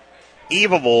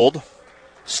 Evavold,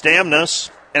 Stamnus,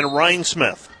 and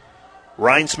Rhinesmith.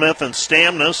 Rhinesmith and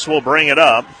Stamnus will bring it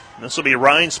up. This will be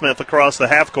Rhinesmith across the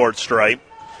half-court stripe.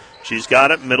 She's got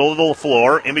it middle of the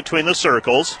floor, in between the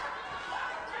circles.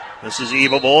 This is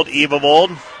Evavold.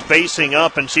 Evavold facing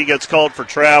up, and she gets called for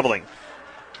traveling.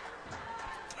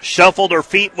 Shuffled her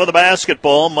feet with a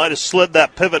basketball. Might have slid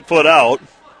that pivot foot out.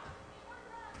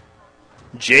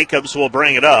 Jacobs will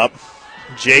bring it up.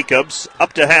 Jacobs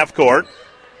up to half court.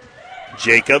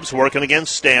 Jacobs working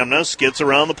against Stamnus. Gets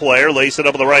around the player. Lays it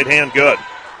up with the right hand. Good.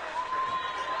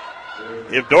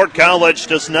 If Dordt College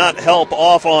does not help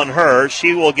off on her,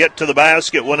 she will get to the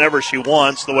basket whenever she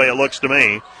wants, the way it looks to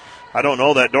me. I don't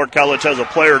know that Dordt College has a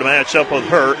player to match up with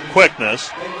her quickness.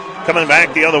 Coming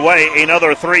back the other way,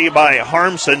 another 3 by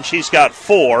Harmson. She's got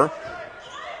 4.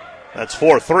 That's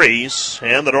 4 threes.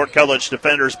 And the Dordt College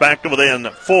defenders back to within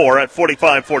 4 at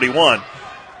 45-41.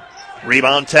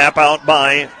 Rebound tap out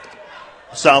by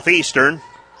Southeastern.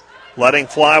 Letting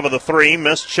fly with a 3.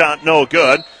 Missed shot, no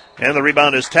good. And the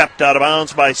rebound is tapped out of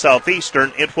bounds by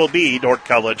Southeastern. It will be Dordt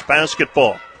College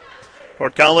basketball.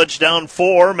 Dordt College down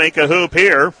 4. Make a hoop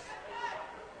here.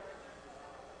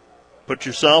 Put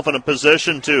yourself in a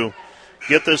position to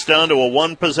get this down to a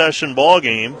one-possession ball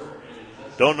game.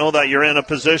 Don't know that you're in a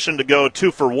position to go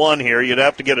 2 for 1 here. You'd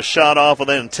have to get a shot off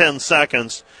within 10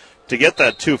 seconds to get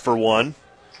that 2 for 1.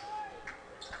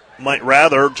 Might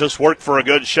rather just work for a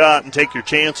good shot and take your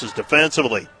chances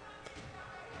defensively.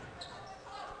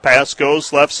 Pass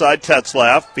goes left side,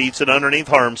 Tetzlaff. Feeds it underneath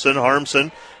Harmson.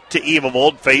 Harmson to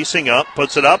Evavold, facing up.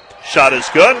 Puts it up. Shot is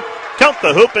good. Count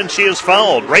the hoop, and she is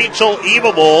fouled. Rachel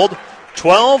Evavold,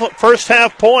 12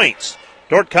 first-half points.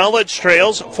 Dordt College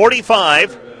trails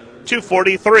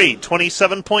 45-43.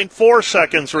 27.4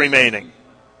 seconds remaining.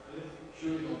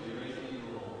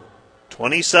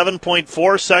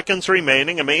 27.4 seconds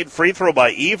remaining. A made free throw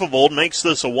by Evavold makes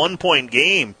this a 1-point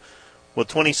game with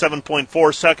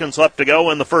 27.4 seconds left to go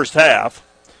in the first half.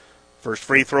 First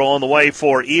free throw on the way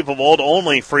for Evavold.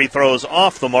 Only free throws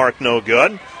off the mark, no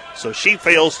good. So she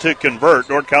fails to convert.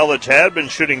 Dordt College had been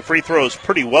shooting free throws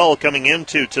pretty well coming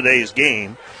into today's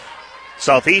game.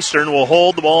 Southeastern will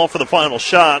hold the ball for the final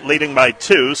shot, leading by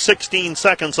 2. 16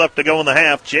 seconds left to go in the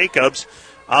half. Jacobs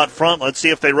out front. Let's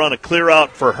see if they run a clear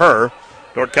out for her.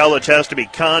 Dordt College has to be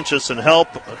conscious and help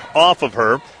off of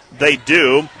her. They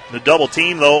do. The double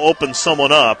team, though, opens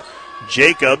someone up.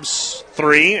 Jacobs,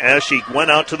 3, as she went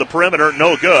out to the perimeter.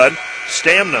 No good.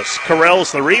 Stamnus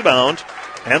corrals the rebound.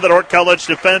 And the Dordt College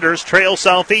defenders trail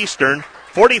Southeastern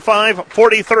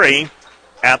 45-43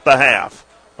 at the half.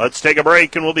 Let's take a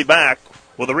break, and we'll be back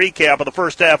with a recap of the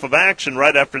first half of action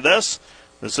right after this.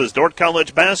 This is Dordt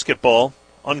College basketball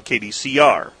on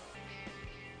KDCR.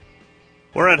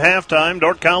 We're at halftime.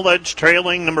 Dordt College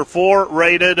trailing number 4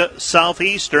 rated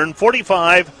Southeastern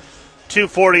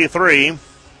 45-43.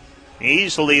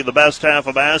 Easily the best half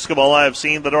of basketball I have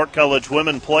seen the Dordt College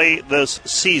women play this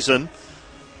season.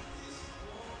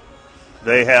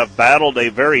 They have battled a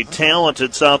very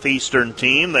talented Southeastern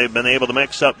team. They've been able to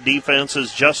mix up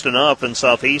defenses just enough in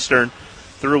Southeastern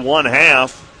through one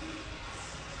half,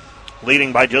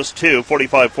 leading by just 2,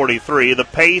 45-43. The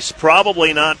pace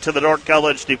probably not to the Dordt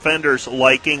College defenders'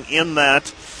 liking in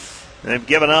that they've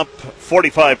given up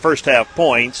 45 first-half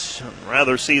points. I'd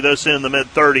rather see this in the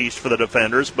mid-30s for the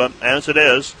defenders, but as it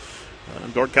is,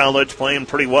 Dordt College playing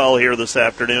pretty well here this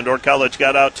afternoon. Dordt College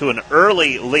got out to an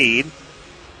early lead.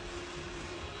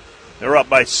 They were up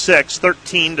by 6,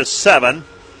 13-7.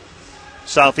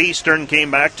 Southeastern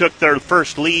came back, took their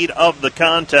first lead of the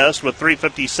contest with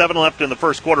 3:57 left in the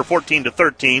first quarter,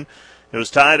 14-13. It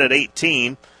was tied at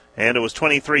 18, and it was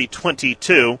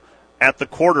 23-22 at the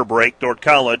quarter break. Dordt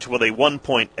College with a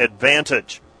 1-point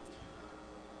advantage.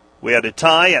 We had a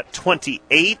tie at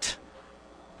 28.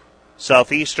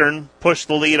 Southeastern pushed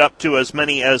the lead up to as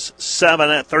many as 7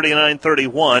 at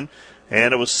 39-31,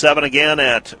 and it was 7 again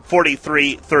at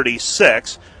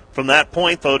 43-36. From that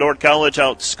point, though, Dordt College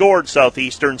outscored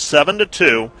Southeastern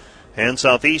 7-2, and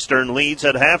Southeastern leads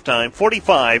at halftime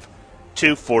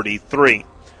 45-43.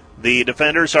 The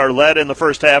defenders are led in the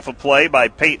first half of play by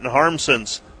Peyton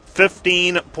Harmson's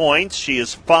 15 points. She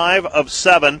is 5 of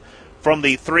 7 from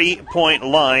the three-point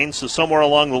line, so somewhere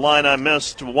along the line I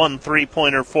missed one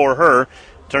three-pointer for her.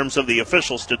 In terms of the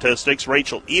official statistics,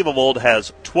 Rachel Evelvold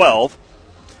has 12.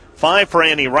 5 for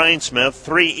Annie Reinsmith,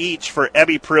 3 each for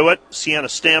Ebby Pruitt, Sienna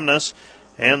Stamnus,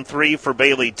 and 3 for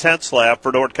Bailey Tetzlaff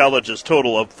for Dordt College's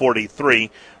total of 43.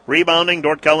 Rebounding,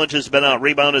 Dordt College has been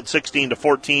out-rebounded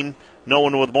 16-14. No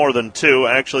one with more than 2.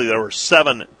 Actually, there were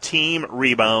 7 team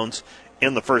rebounds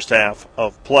in the first half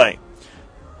of play.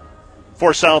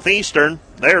 For Southeastern,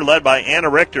 they're led by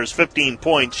Anna Richter's 15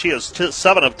 points. She is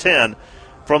 7 of 10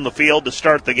 from the field to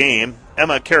start the game.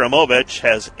 Emma Karamovich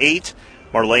has 8.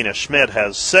 Marlena Schmidt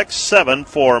has 6, 7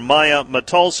 for Maya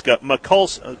Mikulska,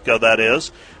 that is.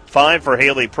 5 for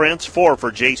Haley Prince, 4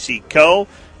 for J.C. Coe,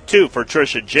 2 for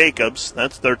Tricia Jacobs.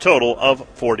 That's their total of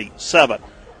 47.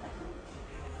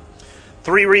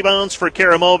 3 rebounds for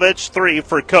Karamovich, 3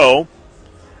 for Coe.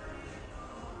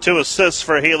 2 assists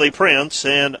for Haley Prince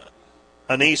and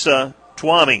Anissa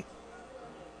Twami.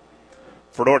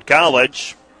 For Dordt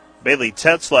College, Bailey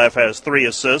Tetzlaff has 3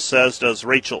 assists, as does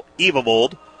Rachel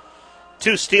Evelvold.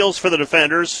 2 steals for the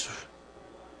defenders,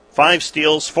 5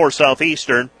 steals for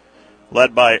Southeastern,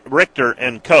 led by Richter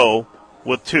and Coe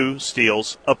with 2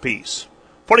 steals apiece.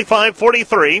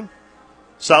 45-43,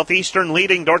 Southeastern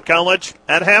leading Dordt College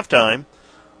at halftime.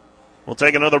 We'll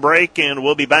take another break, and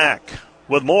we'll be back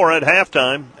with more at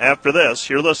halftime after this.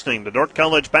 You're listening to Dordt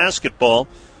College basketball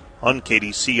on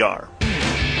KDCR.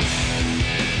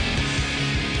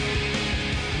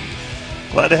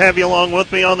 Glad to have you along with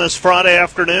me on this Friday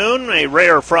afternoon, a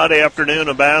rare Friday afternoon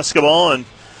of basketball, and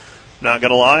not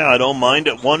going to lie, I don't mind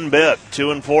it one bit.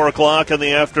 2 and 4 o'clock in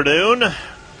the afternoon.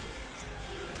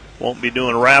 Won't be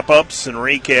doing wrap-ups and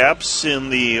recaps in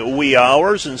the wee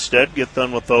hours. Instead, get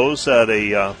done with those at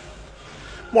a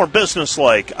more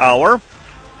business-like hour.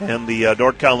 And the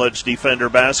Dordt College Defender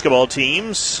basketball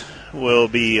teams will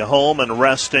be home and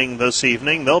resting this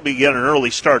evening. They'll be getting an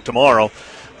early start tomorrow.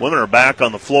 Women are back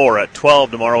on the floor at 12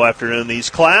 tomorrow afternoon.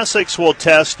 These classics will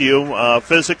test you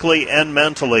physically and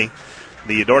mentally.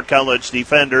 The Dordt College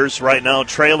Defenders right now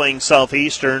trailing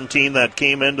Southeastern, team that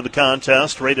came into the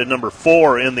contest, rated number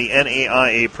 4 in the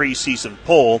NAIA preseason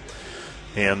poll.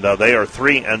 And they are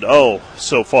 3-0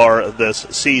 so far this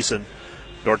season.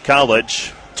 Dordt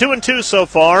College 2-2 so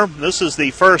far. This is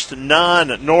the first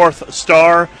non-North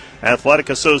Star Athletic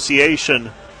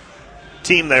Association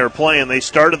team they were playing. They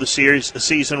started the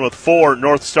season with 4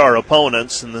 North Star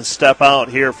opponents and then step out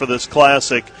here for this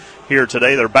classic here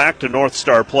today. They're back to North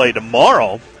Star play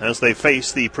tomorrow as they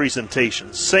face the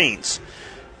Presentation Saints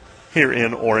here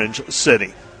in Orange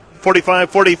City.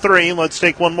 45-43, let's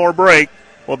take one more break.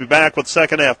 We'll be back with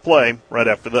second half play right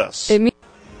after this.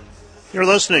 You're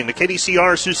listening to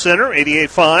KDCR Sioux Center,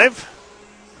 88.5.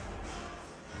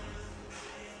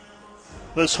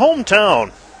 This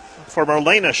hometown for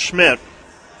Marlena Schmidt,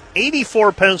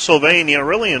 84, Pennsylvania,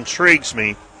 really intrigues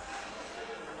me.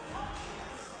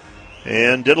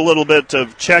 And did a little bit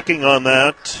of checking on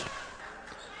that.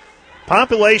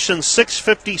 Population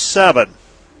 657. It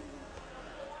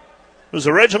was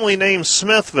originally named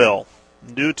Smithville.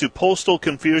 Due to postal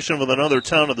confusion with another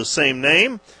town of the same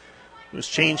name, it was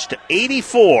changed to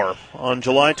 84 on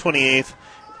July 28th,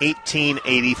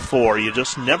 1884. You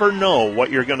just never know what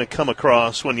you're going to come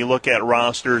across when you look at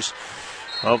rosters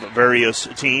of various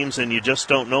teams, and you just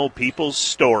don't know people's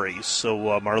stories. So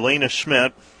Marlena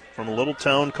Schmidt from a little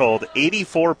town called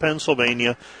 84,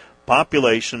 Pennsylvania,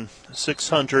 population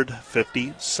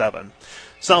 657.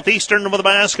 Southeastern with the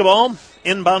basketball,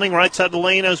 inbounding right side of the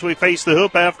lane as we face the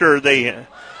hoop after the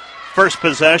first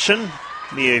possession.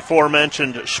 The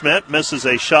aforementioned Schmidt misses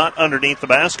a shot underneath the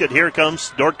basket. Here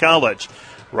comes Dordt College.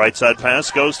 Right side pass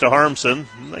goes to Harmson.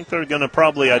 I think they're going to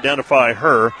probably identify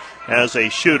her as a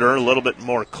shooter a little bit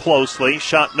more closely.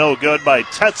 Shot no good by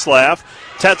Tetzlaff.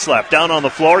 Tetzlaff down on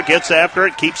the floor, gets after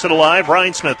it, keeps it alive.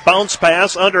 Rhinesmith bounce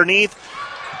pass underneath.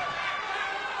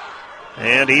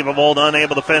 And Evavold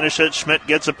unable to finish it. Schmidt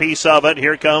gets a piece of it.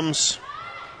 Here comes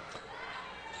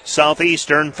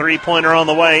Southeastern. Three-pointer on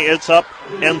the way. It's up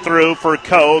and through for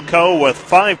Coe. Coe with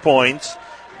 5 points.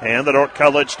 And the Dordt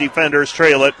College defenders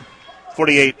trail it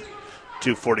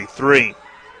 48-43.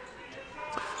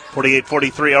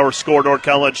 48-43 our score. Dordt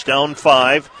College down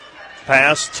 5.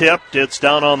 Pass tipped. It's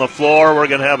down on the floor. We're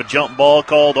going to have a jump ball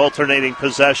called. Alternating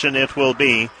possession. It will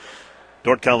be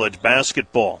Dordt College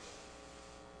basketball.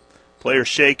 Player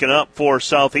shaken up for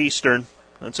Southeastern.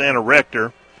 That's Anna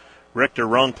Richter. Richter,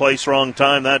 wrong place, wrong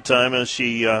time that time as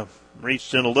she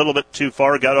reached in a little bit too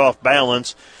far, got off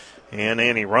balance. And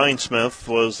Annie Rhinesmith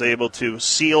was able to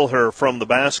seal her from the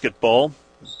basketball.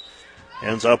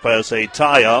 Ends up as a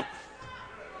tie-up.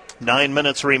 9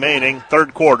 minutes remaining,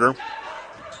 third quarter.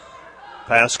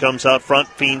 Pass comes out front,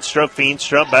 Feenstra.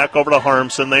 Feenstra back over to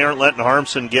Harmson. They aren't letting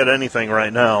Harmson get anything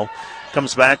right now.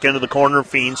 Comes back into the corner,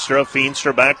 Feenstra.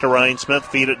 Feenstra back to Rhinesmith.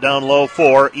 Feed it down low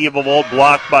for Evavold,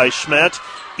 blocked by Schmidt.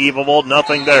 Evavold,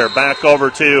 nothing there. Back over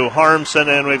to Harmson,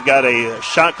 and we've got a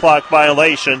shot clock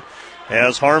violation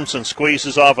as Harmson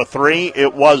squeezes off a three.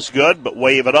 It was good, but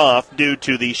wave it off due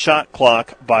to the shot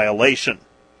clock violation.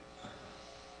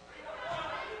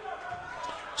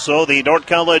 So the Dordt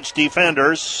College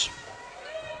defenders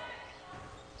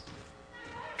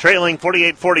trailing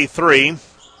 48-43.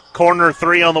 Corner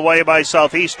three on the way by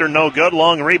Southeastern, no good.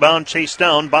 Long rebound chased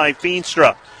down by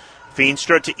Feenstra.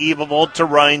 Feenstra to Evavold to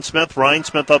Rhinesmith.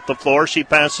 Rhinesmith up the floor. She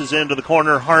passes into the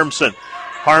corner. Harmson.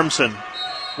 Harmson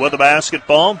with the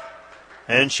basketball.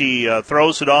 And she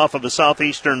throws it off of the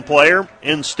Southeastern player.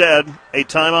 Instead, a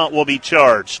timeout will be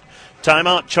charged.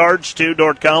 Timeout charged to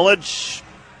Dordt College.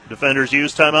 Defenders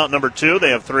use timeout number 2. They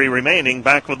have 3 remaining.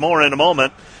 Back with more in a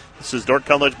moment. This is Dordt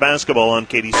College basketball on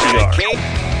KDCR.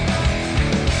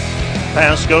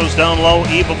 Pass goes down low.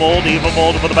 Evavold.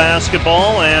 Evavold for the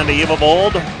basketball. And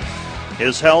Evavold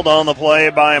is held on the play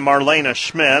by Marlena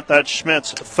Schmidt. That's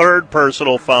Schmidt's third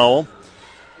personal foul.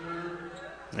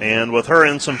 And with her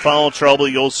in some foul trouble,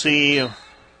 you'll see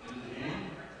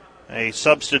a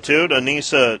substitute.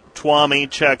 Anissa Twami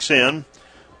checks in.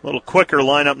 A little quicker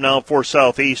lineup now for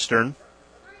Southeastern.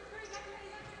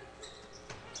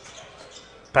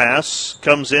 Pass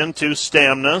comes in to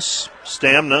Stamnus.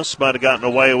 Stamnus might have gotten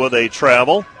away with a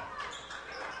travel.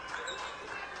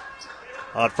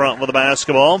 Out front with the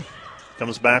basketball.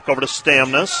 Comes back over to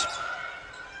Stamnus.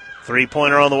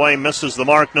 Three-pointer on the way, misses the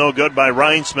mark, no good by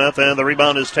Rhinesmith, and the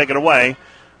rebound is taken away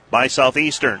by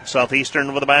Southeastern.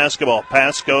 Southeastern with the basketball.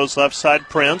 Pass goes left side,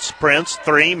 Prince. Prince,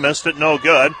 three, missed it, no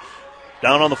good.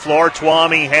 Down on the floor,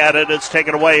 Twami had it. It's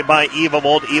taken away by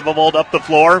Evavold. Evavold up the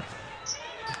floor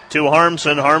to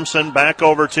Harmson. Harmson back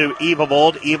over to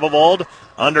Evavold. Evavold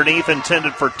underneath,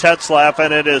 intended for Tetzlaff,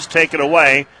 and it is taken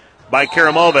away by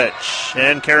Karamovich.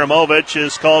 And Karamovich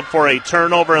is called for a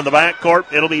turnover in the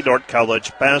backcourt. It'll be Dordt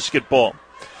College basketball.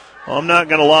 Well, I'm not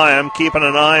going to lie, I'm keeping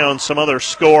an eye on some other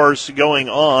scores going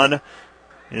on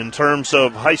in terms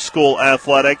of high school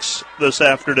athletics this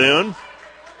afternoon.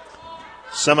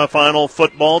 Semifinal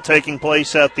football taking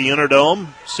place at the Unidome.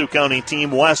 Sioux County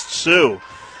team West Sioux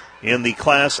in the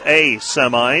Class A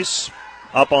semis.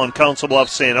 Up on Council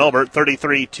Bluffs St. Albert,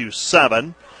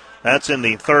 33-7. That's in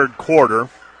the third quarter.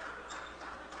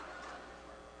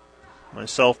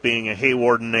 Myself being a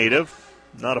Haywarden native,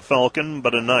 not a Falcon,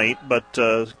 but a Knight, but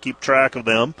keep track of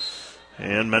them.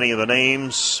 And many of the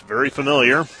names very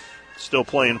familiar. Still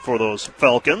playing for those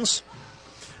Falcons.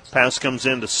 Pass comes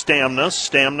into Stamnus.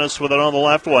 Stamnus with it on the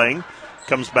left wing.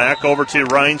 Comes back over to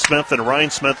Rhinesmith, and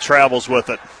Rhinesmith travels with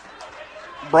it.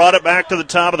 Brought it back to the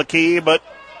top of the key, but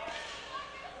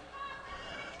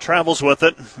travels with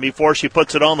it before she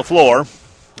puts it on the floor.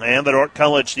 And the Dordt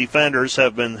College defenders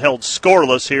have been held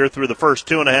scoreless here through the first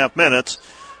 2.5 minutes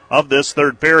of this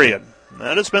third period.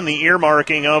 That has been the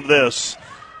earmarking of this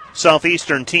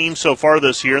Southeastern team so far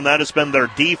this year, and that has been their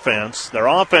defense. Their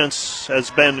offense has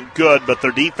been good, but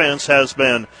their defense has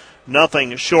been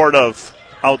nothing short of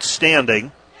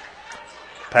outstanding.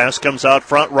 Pass comes out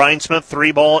front. Rhinesmith,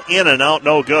 3-ball in and out,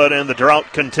 no good, and the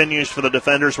drought continues for the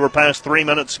defenders. We're past 3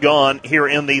 minutes gone here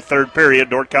in the third period.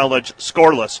 Dordt College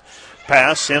scoreless.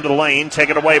 Pass into the lane,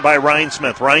 taken away by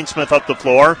Rhinesmith. Rhinesmith up the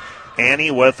floor.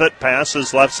 Annie with it.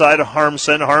 Passes left side of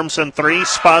Harmson. Harmson 3,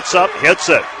 spots up, hits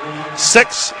it.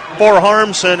 6 for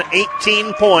Harmson,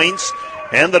 18 points.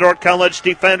 And the Dordt College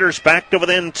defenders back to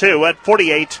within 2 at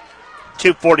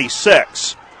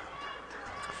 48-46.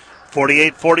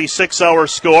 48-46 our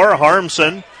score.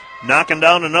 Harmson knocking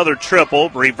down another triple.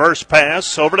 Reverse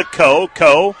pass over to Coe.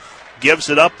 Coe gives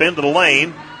it up into the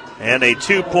lane. And a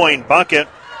 2-point bucket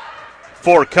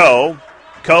for Coe.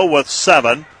 Coe with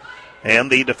 7.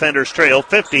 And the defenders trail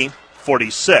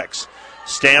 50-46.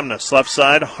 Stamnus left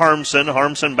side. Harmson.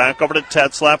 Harmson back over to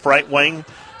Tetzlaff. Right wing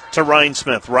to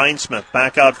Rhinesmith. Rhinesmith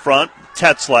back out front.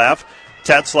 Tetzlaff.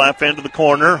 Tetzlaff into the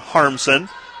corner. Harmson.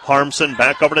 Harmson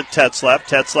back over to Tetzlaff.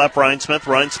 Tetzlaff, Rhinesmith.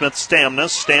 Rhinesmith, Stamnus.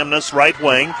 Stamnus, right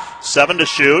wing. 7 to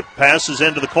shoot. Passes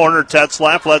into the corner.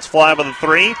 Tetzlaff lets fly with a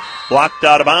 3. Blocked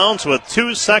out of bounds with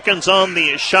 2 seconds on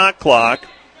the shot clock.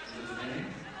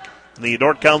 The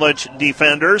Dordt College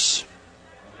defenders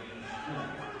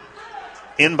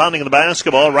inbounding the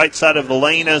basketball right side of the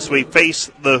lane as we face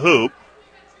the hoop.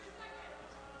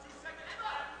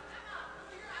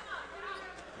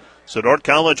 So Dordt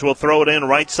College will throw it in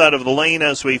right side of the lane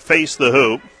as we face the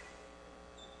hoop.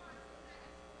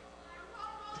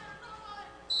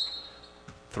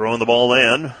 Throwing the ball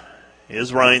in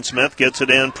is Rhinesmith. Gets it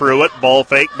in. Pruitt. Ball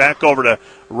fake. Back over to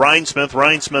Rhinesmith.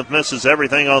 Rhinesmith misses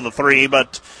everything on the 3,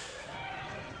 but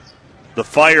the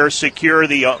Fire secure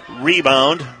the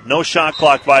rebound. No shot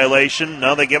clock violation.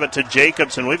 Now they give it to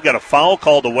Jacobs, and we've got a foul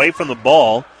called away from the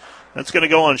ball. That's going to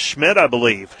go on Schmidt, I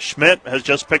believe. Schmidt has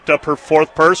just picked up her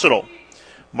 4th personal.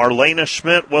 Marlena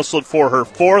Schmidt whistled for her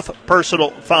 4th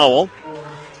personal foul.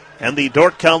 And the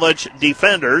Dordt College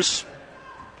defenders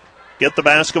get the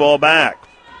basketball back.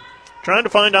 Trying to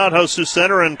find out how Sioux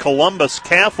Center and Columbus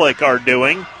Catholic are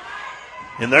doing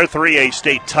in their 3A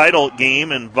state title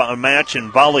game and match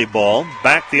in volleyball.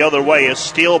 Back the other way, a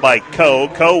steal by Coe.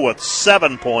 Coe with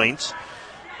 7 points.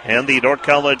 And the Dordt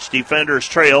College defenders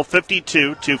trail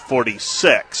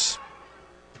 52-46.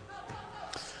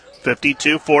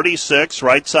 52-46,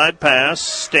 right side pass,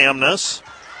 Stamnus.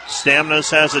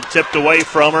 Stamnus has it tipped away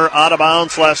from her, out of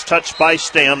bounds, last touch by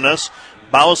Stamnus.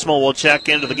 Bausma will check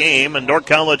into the game, and Dordt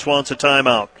College wants a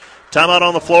timeout. Timeout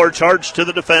on the floor, charged to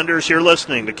the defenders. You're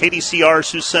listening to KDCR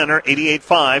Sioux Center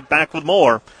 88.5. Back with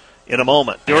more in a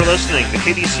moment. You're listening to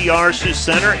KDCR Sioux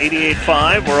Center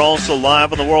 88.5. We're also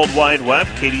live on the World Wide Web,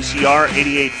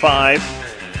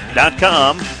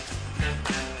 KDCR885.com.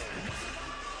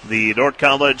 The Dordt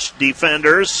College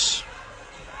defenders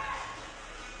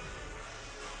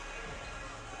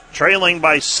trailing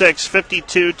by 6,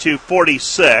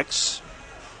 52-46.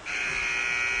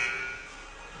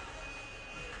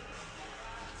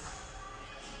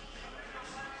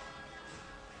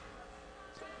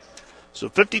 So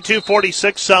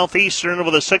 52-46 Southeastern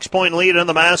with a 6-point lead in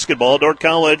the basketball. Dordt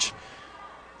College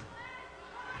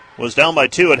was down by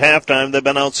 2 at halftime. They've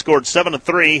been outscored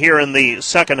 7-3 here in the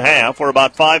second half. We're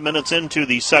about 5 minutes into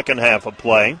the second half of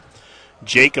play.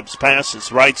 Jacobs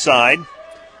passes right side.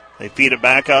 They feed it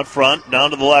back out front. Down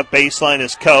to the left baseline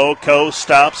is Coe. Coe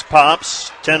stops,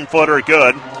 pops, 10-footer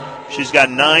good. She's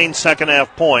got 9 second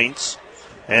half points.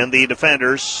 And the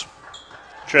defenders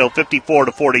trail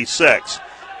 54-46.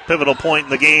 Pivotal point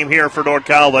in the game here for Dordt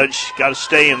College. Got to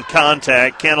stay in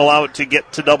contact. Can't allow it to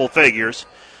get to double figures.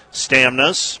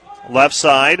 Stamnus, left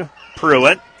side,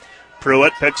 Pruitt.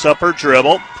 Pruitt picks up her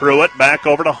dribble. Pruitt back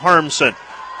over to Harmson.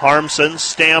 Harmson,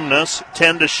 Stamnus,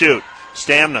 10 to shoot.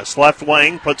 Stamnus, left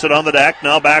wing, puts it on the deck.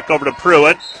 Now back over to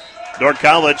Pruitt. Dordt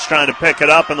College trying to pick it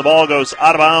up, and the ball goes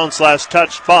out of bounds. Last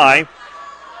touched by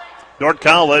Dordt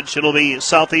College. It'll be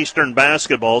Southeastern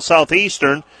basketball.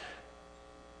 Southeastern,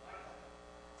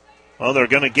 well, they're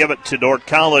going to give it to Dordt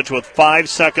College with 5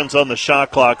 seconds on the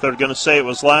shot clock. They're going to say it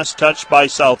was last touched by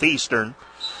Southeastern.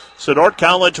 So Dordt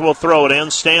College will throw it in.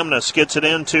 Stamnus gets it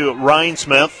into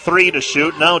Rhinesmith. 3 to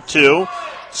shoot, now 2.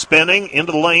 Spinning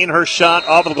into the lane. Her shot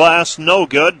off the glass, no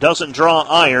good. Doesn't draw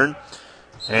iron.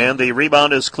 And the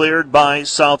rebound is cleared by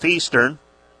Southeastern.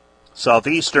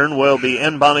 Southeastern will be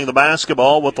inbounding the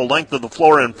basketball with the length of the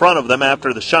floor in front of them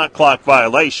after the shot clock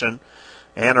violation.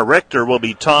 Anna Richter will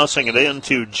be tossing it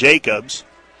into Jacobs.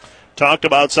 Talked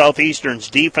about Southeastern's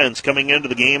defense coming into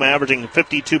the game, averaging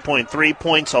 52.3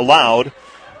 points allowed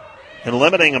and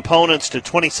limiting opponents to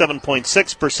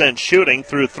 27.6% shooting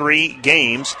through 3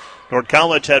 games. Dordt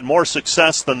College had more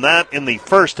success than that in the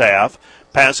first half.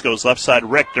 Pass goes left side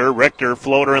Richter. Richter,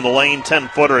 floater in the lane,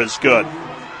 10-footer is good.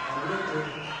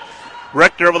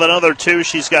 Richter with another 2.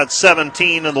 She's got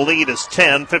 17, and the lead is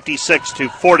 10,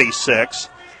 56-46.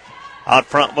 Out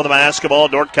front with the basketball,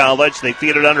 Dordt College. They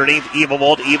feed it underneath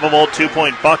Evavold. Evavold,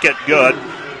 2-point bucket, good.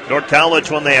 Dordt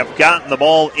College, when they have gotten the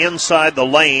ball inside the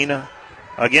lane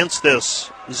against this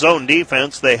zone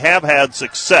defense, they have had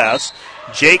success.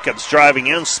 Jacobs driving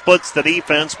in, splits the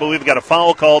defense, but we've got a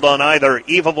foul called on either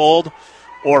Evavold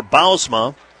or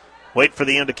Bausma. Wait for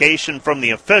the indication from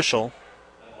the official.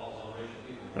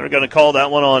 They're going to call that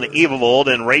one on Evavold,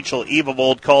 and Rachel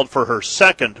Evavold called for her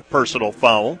second personal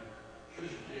foul.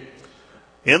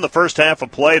 In the first half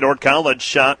of play, Dordt College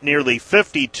shot nearly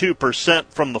 52%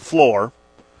 from the floor.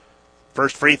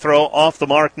 First free throw off the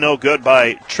mark, no good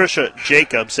by Tricia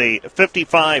Jacobs, a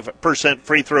 55%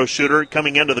 free throw shooter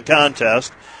coming into the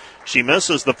contest. She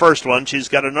misses the first one. She's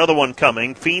got another one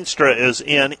coming. Feenstra is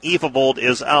in. Evavold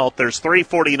is out. There's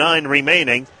 3:49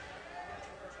 remaining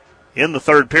in the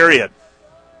third period.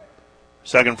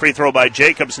 Second free throw by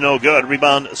Jacobs, no good.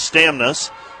 Rebound,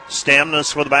 Stamnus.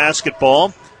 Stamnus with the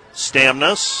basketball.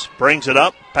 Stamnus brings it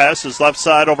up. Passes left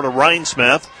side over to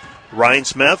Rhinesmith.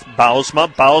 Rhinesmith,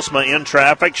 Bausma. Bausma in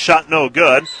traffic. Shot no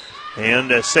good.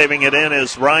 And saving it in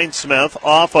is Rhinesmith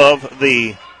off of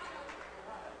the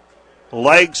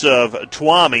legs of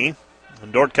Tuami.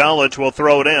 And Dordt College will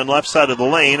throw it in left side of the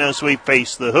lane as we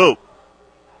face the hoop.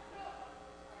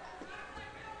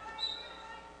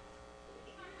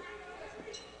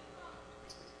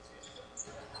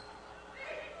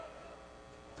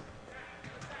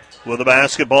 With the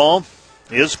basketball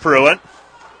is Pruitt.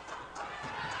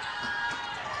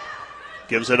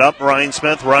 Gives it up,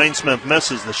 Rhinesmith. Rhinesmith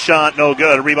misses the shot, no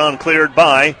good. Rebound cleared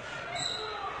by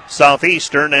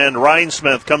Southeastern, and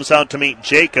Rhinesmith comes out to meet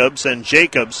Jacobs, and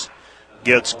Jacobs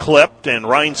gets clipped, and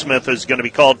Rhinesmith is going to be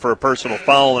called for a personal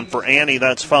foul, and for Annie,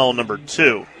 that's foul number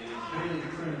 2.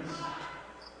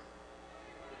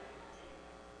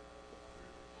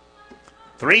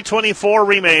 .324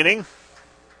 remaining.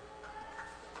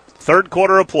 Third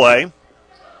quarter of play.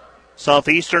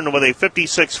 Southeastern with a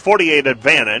 56-48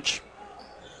 advantage.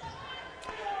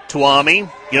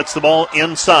 Tuami gets the ball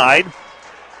inside.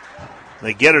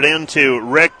 They get it into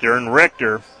Richter, and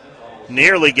Richter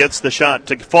nearly gets the shot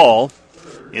to fall.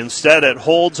 Instead, it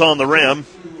holds on the rim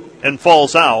and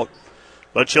falls out.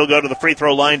 But she'll go to the free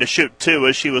throw line to shoot 2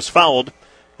 as she was fouled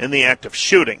in the act of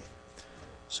shooting.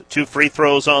 So 2 free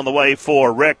throws on the way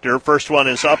for Richter. First one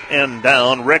is up and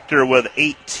down. Richter with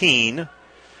 18.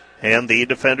 And the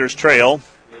defenders trail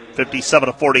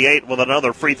 57-48 with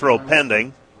another free throw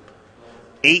pending.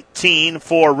 18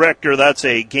 for Richter. That's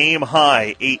a game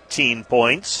high 18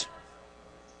 points.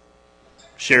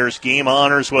 Shares game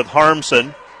honors with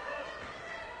Harmson.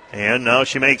 And now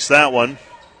she makes that one.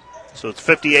 So it's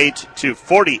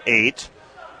 58-48.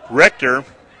 Richter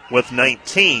with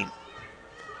 19.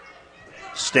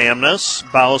 Stamnus,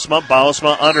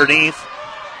 Bausma underneath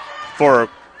for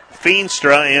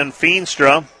Feenstra, and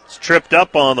Feenstra is tripped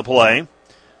up on the play.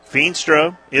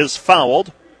 Feenstra is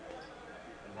fouled.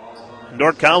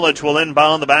 Dordt College will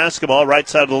inbound the basketball right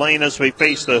side of the lane as we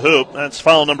face the hoop. That's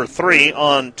foul number 3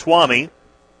 on Tuami.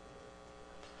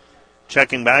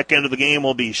 Checking back into the game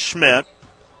will be Schmidt.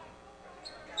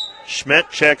 Schmidt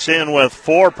checks in with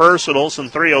 4 personals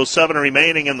and 3:07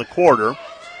 remaining in the quarter.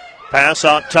 Pass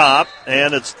out top,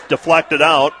 and it's deflected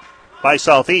out by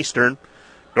Southeastern.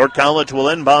 Dordt College will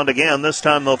inbound again. This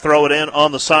time they'll throw it in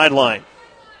on the sideline.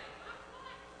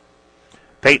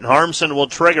 Peyton Harmson will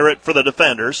trigger it for the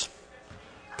defenders.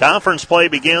 Conference play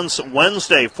begins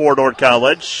Wednesday for Dordt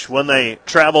College when they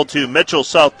travel to Mitchell,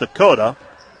 South Dakota.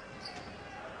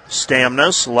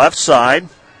 Stamnus, left side,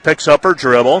 picks up her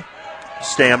dribble.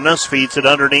 Stamnus feeds it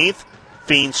underneath.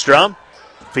 Feenstra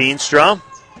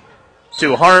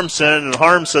to Harmson, and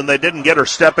Harmson, they didn't get her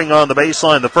stepping on the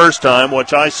baseline the first time,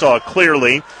 which I saw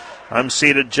clearly. I'm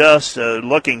seated just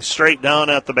looking straight down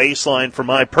at the baseline from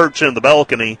my perch in the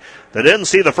balcony. They didn't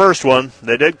see the first one.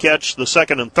 They did catch the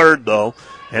second and third, though,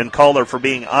 and call her for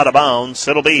being out of bounds.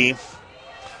 It'll be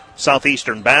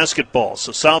Southeastern basketball.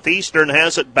 So Southeastern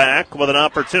has it back with an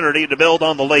opportunity to build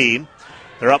on the lead.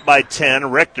 They're up by 10.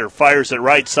 Richter fires it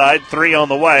right side. 3 on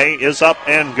the way is up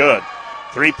and good.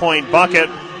 3-point bucket.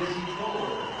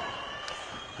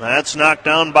 That's knocked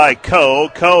down by Coe.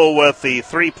 Coe with the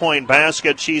 3-point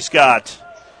basket. She's got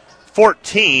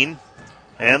 14.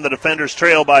 And the defenders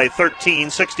trail by 13,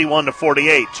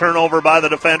 61-48. Turnover by the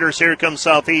defenders. Here comes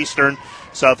Southeastern.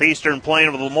 Southeastern playing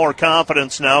with a little more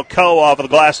confidence now. Coe off of the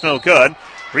glass, no good.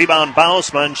 Rebound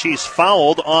Bausman. She's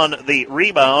fouled on the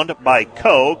rebound by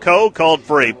Coe. Coe called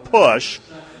for a push.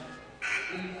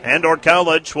 And Dordt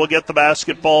College will get the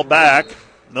basketball back.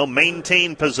 They'll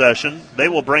maintain possession. They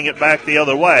will bring it back the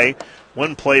other way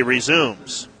when play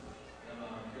resumes.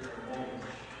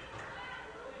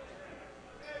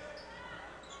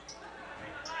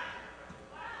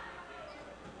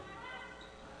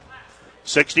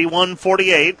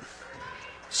 (61-48).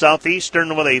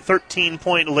 Southeastern with a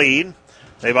 13-point lead.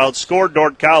 They've outscored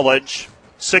Dordt College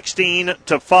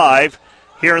 16-5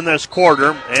 here in this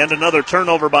quarter, and another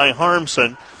turnover by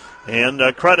Harmson. And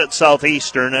credit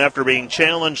Southeastern after being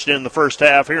challenged in the first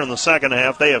half. Here in the second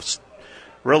half, they have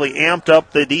really amped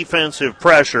up the defensive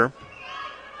pressure.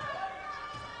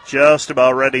 Just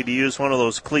about ready to use one of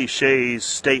those cliche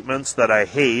statements that I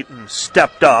hate, and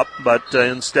stepped up, but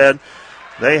instead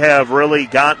they have really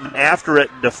gotten after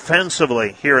it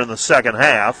defensively here in the second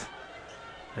half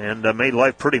and made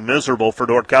life pretty miserable for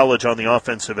Dordt College on the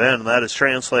offensive end. And that is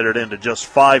translated into just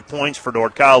 5 points for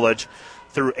Dordt College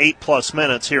through 8+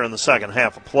 minutes here in the second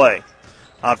half of play.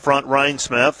 Out front,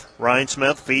 Rhinesmith.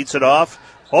 Rhinesmith feeds it off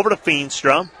over to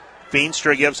Feenstra.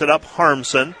 Feenstra gives it up,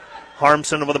 Harmson.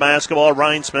 Harmson with the basketball,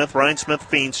 Rhinesmith. Rhinesmith,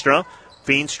 Feenstra.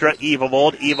 Feenstra,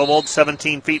 Evavold. Evavold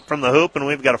 17 feet from the hoop, and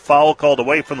we've got a foul called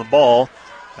away from the ball.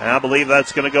 And I believe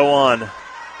that's going to go on.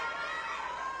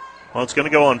 Well, it's going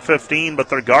to go on 15, but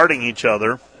they're guarding each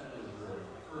other.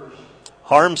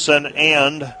 Harmson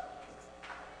and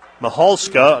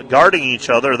Mahalska guarding each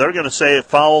other. They're going to say a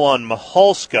foul on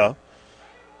Mahalska.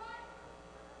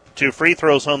 2 free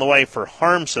throws on the way for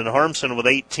Harmson. Harmson with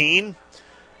 18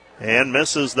 and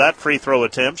misses that free throw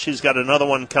attempt. She's got another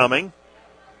one coming.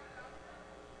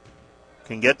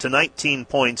 Can get to 19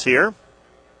 points here.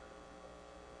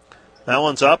 That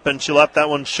one's up, and she left that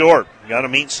one short. Got to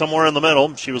meet somewhere in the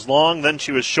middle. She was long, then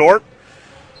she was short.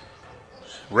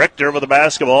 Richter with the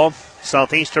basketball.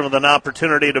 Southeastern with an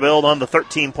opportunity to build on the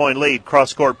 13-point lead.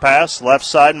 Cross-court pass, left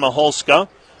side, Maholska.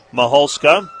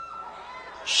 Maholska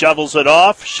shovels it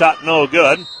off. Shot no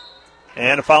good.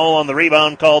 And a foul on the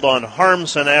rebound called on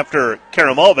Harmson after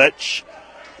Karamovich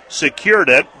secured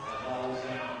it.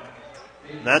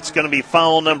 And that's going to be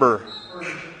foul number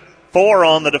 4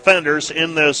 on the defenders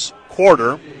in this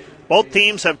quarter. Both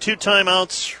teams have 2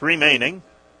 timeouts remaining.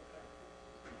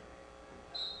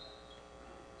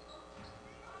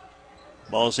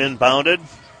 Ball's inbounded.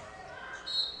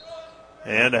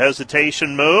 And a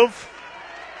hesitation move.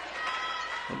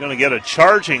 We're going to get a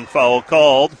charging foul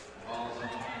called.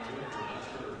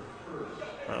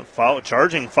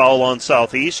 Charging foul on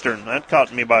Southeastern. That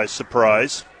caught me by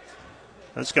surprise.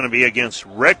 That's going to be against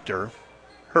Richter,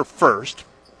 her first.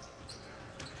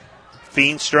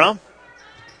 Feenstra,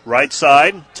 right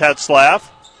side, Tetzlaff.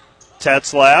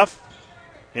 Tetzlaff,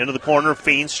 into the corner,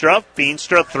 Feenstra.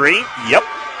 Feenstra, 3, yep.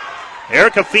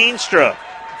 Erica Feenstra,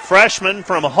 freshman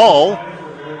from Hull,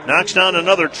 knocks down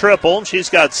another triple. She's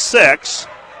got 6,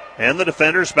 and the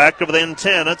defenders back to within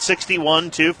 10 at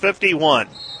 61-51.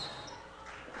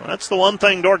 Well, that's the one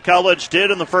thing Dordt College did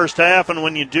in the first half, and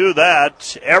when you do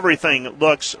that, everything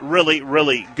looks really,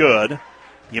 really good.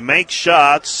 You make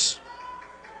shots.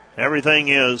 Everything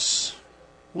is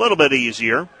a little bit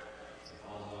easier.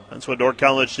 That's what Dordt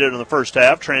College did in the first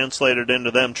half, translated into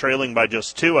them trailing by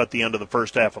just 2 at the end of the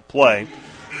first half of play.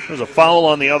 There's a foul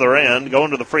on the other end.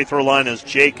 Going to the free throw line is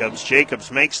Jacobs.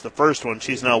 Jacobs makes the first one.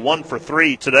 She's now 1 for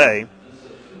 3 today.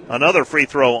 Another free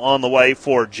throw on the way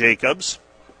for Jacobs.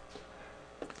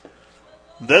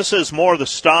 This is more the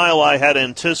style I had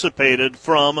anticipated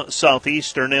from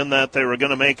Southeastern, in that they were going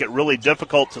to make it really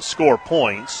difficult to score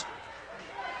points.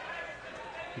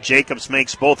 Jacobs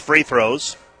makes both free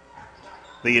throws.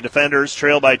 The defenders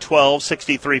trail by 12,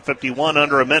 63-51,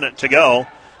 under a minute to go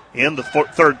in the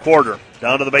third quarter.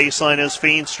 Down to the baseline is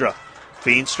Feenstra.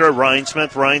 Feenstra,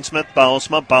 Rhinesmith,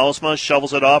 Bausma. Bausma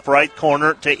shovels it off right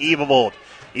corner to Evavold.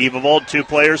 Evavold, 2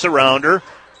 players around her.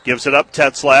 Gives it up,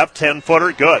 Tetzlaff,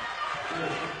 10-footer, good.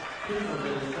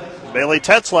 Bailey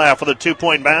Tetzlaff with a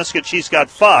 2-point basket. She's got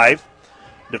 5.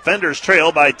 Defenders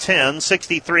trail by 10,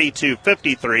 63-53.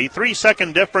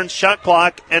 3-second difference, shot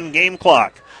clock and game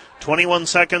clock. 21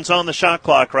 seconds on the shot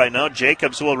clock right now.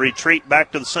 Jacobs will retreat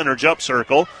back to the center jump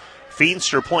circle.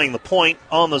 Feenstra playing the point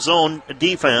on the zone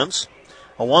defense.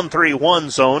 A 1-3-1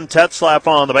 zone. Tetzlaff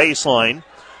on the baseline.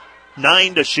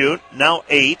 9 to shoot. Now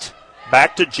 8.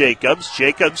 Back to Jacobs.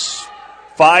 Jacobs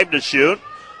 5 to shoot.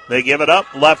 They give it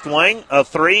up. Left wing. A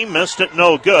 3. Missed it.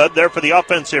 No good. There for the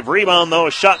offensive rebound, though.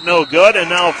 A shot no good. And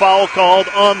now a foul called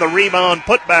on the rebound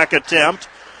putback attempt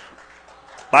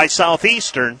by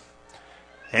Southeastern.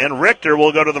 And Richter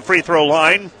will go to the free throw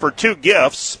line for 2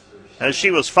 gifts as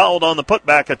she was fouled on the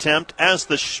putback attempt as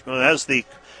the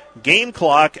game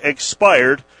clock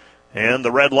expired and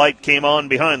the red light came on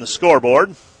behind the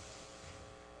scoreboard.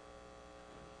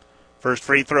 First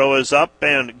free throw is up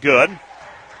and good.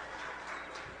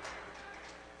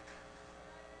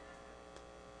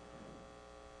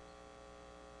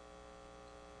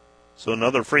 So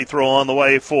another free throw on the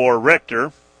way for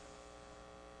Richter.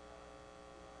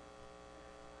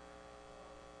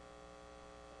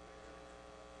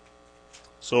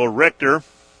 So Richter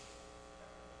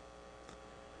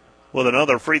with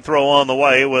another free throw on the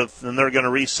way, and they're going to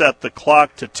reset the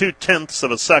clock to 0.2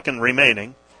 of a second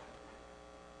remaining.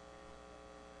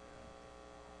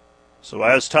 So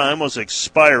as time was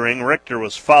expiring, Richter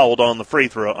was fouled on the free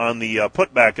throw, on the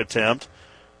putback attempt.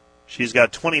 She's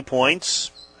got 20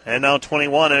 points, and now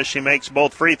 21 as she makes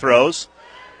both free throws.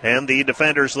 And the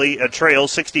defenders trail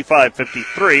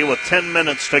 65-53 with 10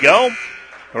 minutes to go.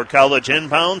 Dordt College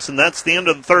inbounds, and that's the end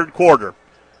of the third quarter.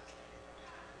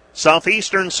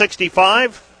 Southeastern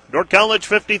 65, Dordt College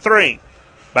 53.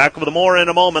 Back with more in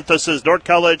a moment. This is Dordt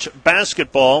College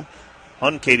basketball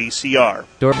on KDCR.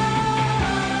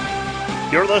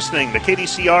 You're listening to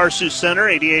KDCR Sioux Center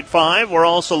 88.5. We're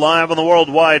also live on the World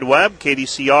Wide Web,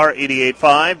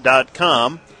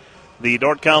 KDCR885.com. The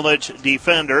Dordt College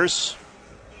defenders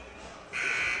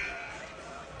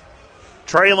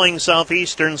trailing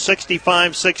Southeastern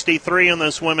 65-63 in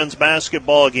this women's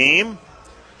basketball game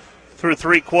through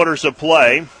 3 quarters of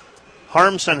play.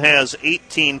 Harmson has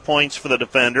 18 points for the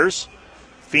defenders.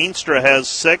 Feenstra has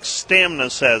 6.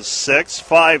 Stamnus has 6.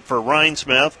 5 for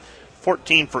Rhinesmith.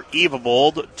 14 for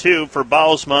Evavold. 2 for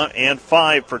Bausma. And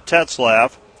 5 for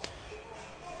Tetzlaff.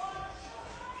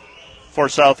 For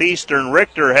Southeastern,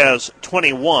 Richter has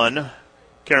 21.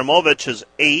 Karamovich has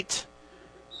 8.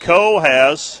 Coe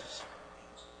has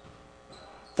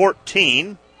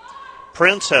 14.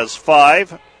 Prince has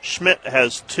 5. Schmidt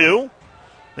has 2.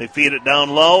 They feed it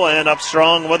down low, and up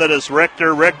strong with it is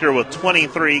Richter. Richter with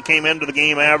 23 came into the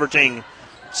game averaging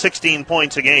 16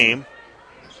 points a game.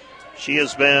 She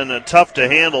has been tough to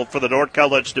handle for the Dordt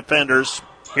College defenders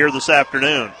here this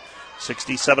afternoon.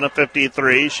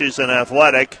 67-53. She's an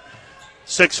athletic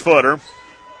 6-footer.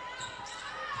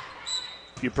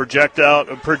 You project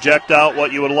out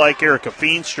what you would like Erica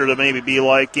Feenstra to maybe be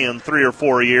like in 3 or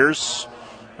 4 years,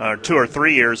 2 or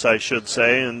 3 years, I should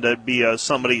say, and that'd be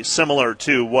somebody similar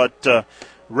to what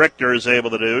Richter is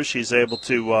able to do. She's able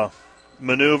to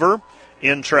maneuver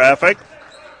in traffic,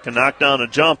 can knock down a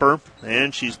jumper,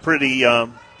 and she's pretty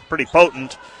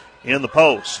potent in the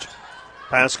post.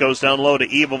 Pass goes down low to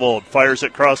Evavold, fires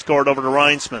it cross court over to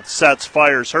Rhinesmith, sets,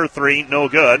 fires her 3, no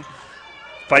good.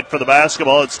 Fight for the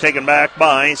basketball. It's taken back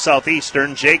by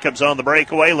Southeastern. Jacobs on the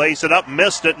breakaway. Lays it up.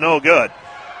 Missed it. No good.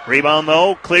 Rebound,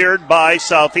 though, cleared by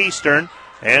Southeastern.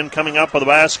 And coming up with the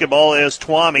basketball is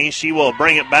Twomey. She will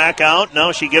bring it back out.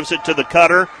 Now she gives it to the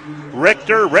cutter,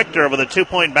 Richter. Richter with a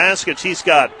 2-point basket. She's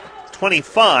got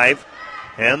 25.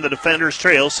 And the defenders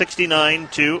trail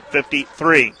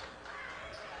 69-53.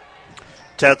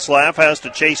 Tetzlaff has to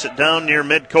chase it down near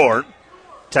midcourt.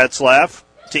 Tetzlaff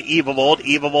to Evavold.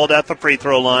 Evavold at the free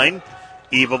throw line.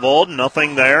 Evavold,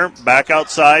 nothing there. Back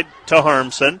outside to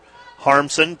Harmson.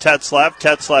 Harmson, Tetzlaff.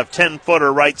 Tetzlaff,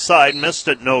 10-footer right side. Missed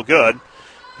it, no good.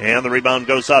 And the rebound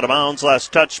goes out of bounds.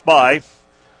 Last touch by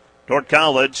Dordt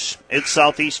College. It's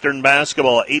Southeastern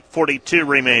basketball. 8:42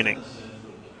 remaining.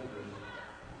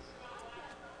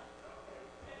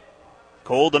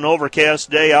 Cold and overcast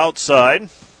day outside.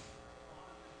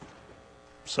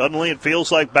 Suddenly it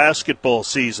feels like basketball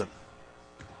season.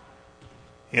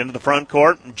 Into the front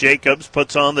court, Jacobs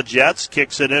puts on the Jets,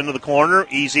 kicks it into the corner,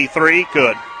 easy 3,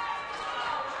 good.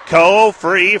 Coe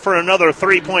free for another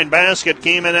 3-point basket,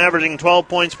 came in averaging 12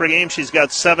 points per game. She's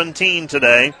got 17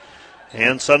 today,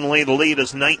 and suddenly the lead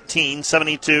is 19,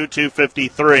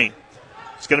 72-53.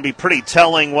 It's going to be pretty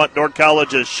telling what Dordt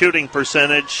College's shooting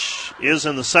percentage is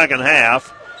in the second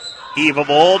half.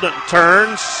 Evavold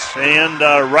turns, and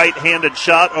a right-handed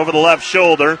shot over the left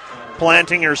shoulder.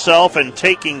 Planting herself and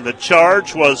taking the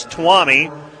charge was Twomey,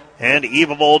 and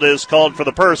Evavold is called for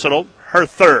the personal, her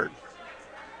 3rd.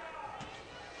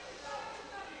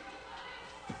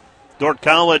 Dordt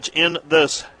College in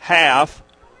this half,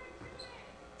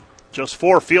 just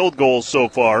 4 field goals so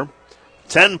far,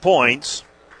 10 points.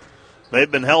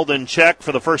 They've been held in check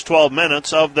for the first 12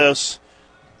 minutes of this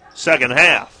second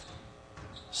half.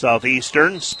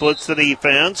 Southeastern splits the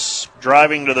defense,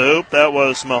 driving to the hoop. That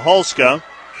was Maholska.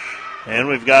 And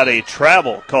we've got a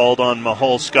travel called on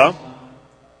Maholska.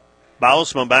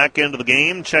 Bausma back into the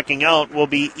game. Checking out will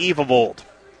be Evavold.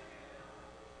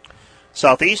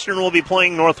 Southeastern will be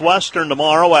playing Northwestern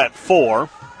tomorrow at 4.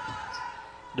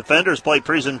 Defenders play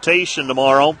presentation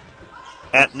tomorrow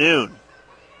at noon.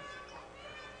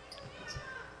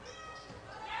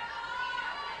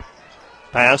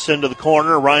 Pass into the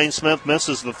corner. Ryan Smith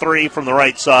misses the 3 from the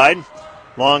right side.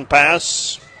 Long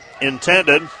pass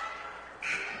intended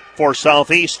for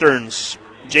Southeastern's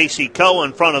J.C. Coe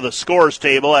in front of the scores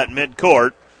table at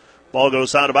midcourt. Ball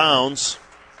goes out of bounds.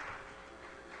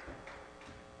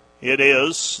 It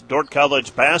is Dordt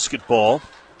College basketball.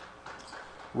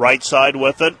 Right side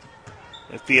with it.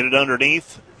 They feed it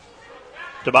underneath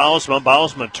to Bausma.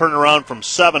 Bausma turn around from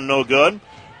 7, no good.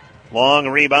 Long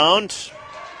rebound.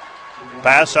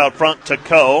 Pass out front to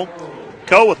Coe.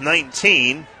 Coe with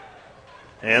 19.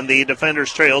 And the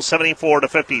defenders trail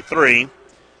 74-53.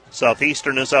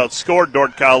 Southeastern has outscored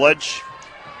Dordt College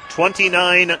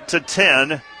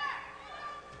 29-10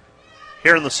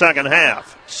 here in the second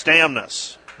half.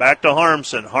 Stamnus back to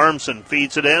Harmson. Harmson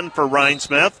feeds it in for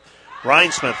Rhinesmith.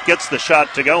 Rhinesmith gets the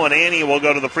shot to go, and Annie will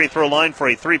go to the free throw line for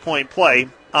a 3-point play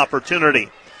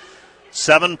opportunity.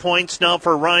 7 points now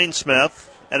for Rhinesmith,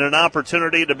 and an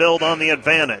opportunity to build on the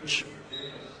advantage.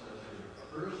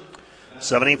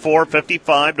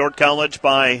 74-55, Dordt College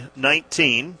by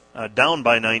 19. Down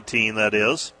by 19, that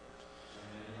is.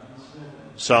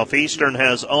 Southeastern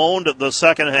has owned the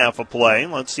second half of play.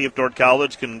 Let's see if Dordt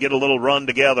College can get a little run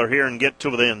together here and get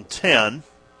to within 10.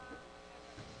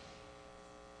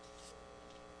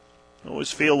 I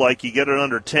always feel like you get it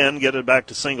under 10, get it back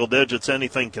to single digits,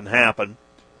 anything can happen.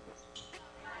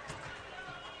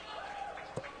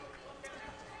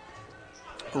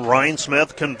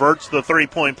 Rhinesmith converts the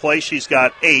 3-point play. She's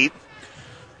got 8.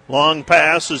 Long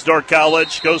pass as Dordt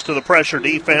College goes to the pressure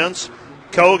defense.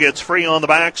 Coe gets free on the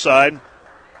backside.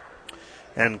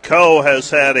 And Coe has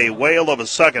had a whale of a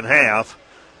second half.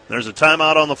 There's a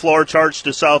timeout on the floor charged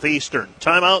to Southeastern.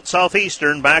 Timeout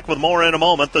Southeastern, back with more in a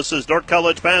moment. This is Dordt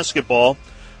College basketball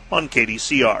on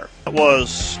KDCR. It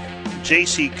was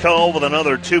J.C. Coe with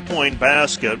another 2-point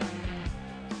basket.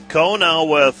 Coe now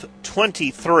with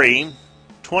 23,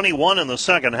 21 in the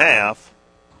second half.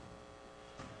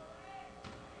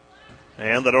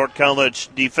 And the Dordt College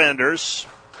defenders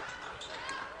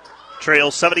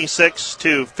trail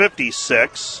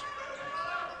 76-56.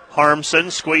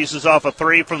 Harmson squeezes off a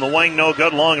 3 from the wing, no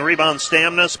good. Long rebound,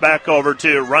 Stamnus back over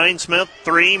to Rhinesmith.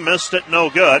 3, missed it, no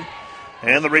good.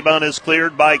 And the rebound is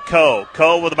cleared by Coe.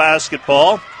 Coe with the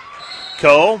basketball.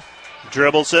 Coe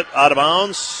dribbles it out of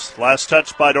bounds. Last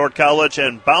touch by Dordt College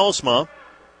and Bausma.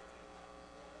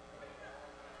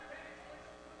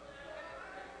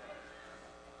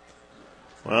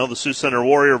 Well, the Sioux Center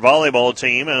Warrior volleyball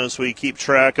team, as we keep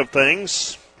track of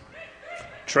things,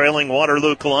 trailing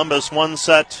Waterloo Columbus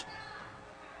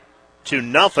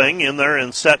 1-0 in there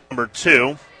in set number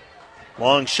 2.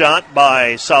 Long shot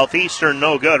by Southeastern,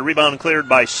 no good. Rebound cleared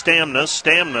by Stamnus.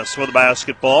 Stamnus with the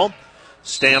basketball.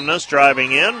 Stamnus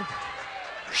driving in.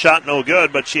 Shot no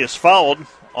good, but she is fouled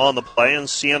on the play, and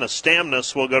Sienna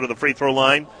Stamnus will go to the free throw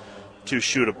line to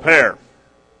shoot a pair.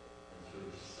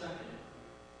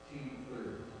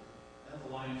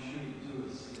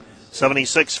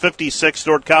 76-56,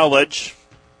 Dordt College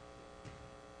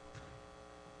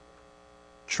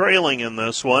trailing in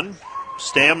this one.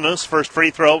 Stamnus, first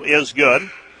free throw is good.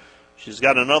 She's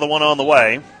got another one on the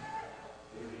way.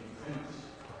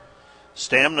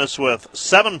 Stamnus with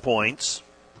 7 points.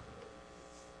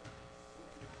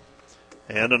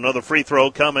 And another free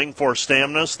throw coming for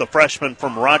Stamnus, the freshman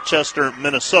from Rochester,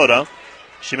 Minnesota.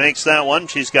 She makes that one.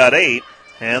 She's got 8.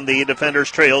 And the defenders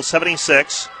trail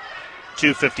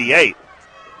 76-58.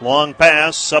 Long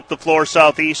pass up the floor,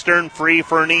 Southeastern. Free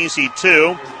for an easy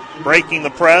 2. Breaking the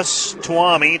press,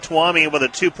 Tuami. Tuami with a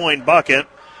 2-point bucket.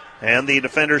 And the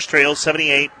defenders trail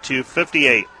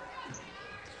 78-58.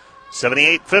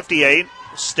 78-58.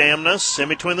 Stamnus in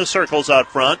between the circles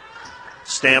out front.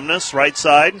 Stamnus, right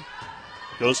side.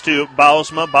 Goes to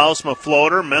Bausma. Bausma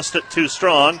floater. Missed it too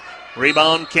strong.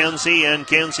 Rebound, Kinsey. And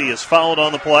Kinsey is fouled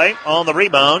on the play. On the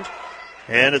rebound.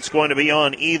 And it's going to be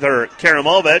on either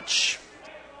Karamovic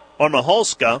or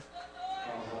Maholska.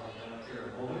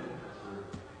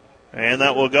 And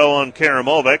that will go on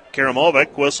Karamovic.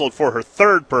 Karamovic whistled for her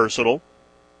third personal.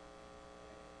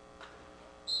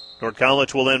 Dordt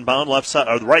College will inbound left side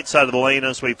or the right side of the lane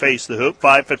as we face the hoop.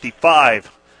 5:55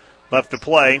 left to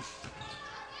play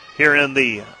here in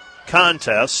the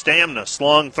contest. Stamnus,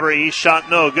 long three, shot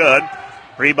no good.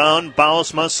 Rebound,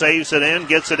 Bowsma saves it in,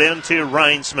 gets it into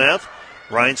Rhinesmith.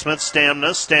 Rhinesmith,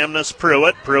 Stamnus,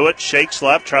 Pruitt. Pruitt shakes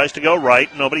left, tries to go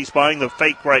right. Nobody's buying the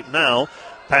fake right now.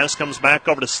 Pass comes back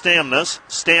over to Stamnus.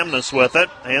 Stamnus with it,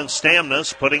 and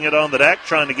Stamnus putting it on the deck,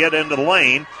 trying to get into the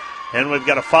lane. And we've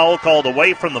got a foul called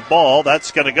away from the ball.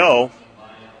 That's going to go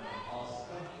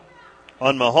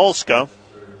on Maholska.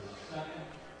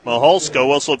 Maholska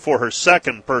whistled for her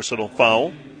second personal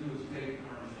foul.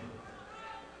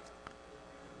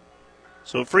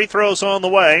 So free throws on the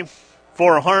way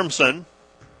for Harmson.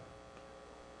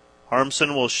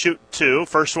 Harmson will shoot two.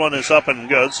 First one is up and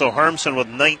good. So Harmson with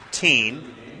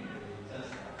 19.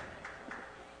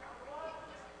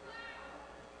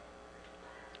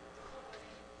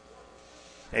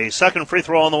 A second free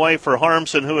throw on the way for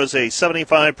Harmson, who is a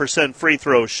 75% free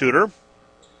throw shooter.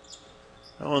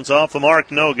 That one's off the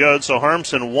mark, no good. So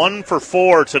Harmson 1 for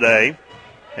 4 today.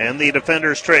 And the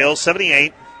defenders trail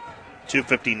 78-59.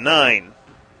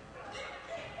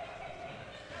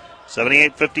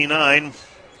 78-59.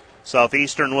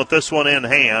 Southeastern with this one in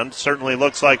hand. Certainly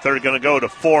looks like they're going to go to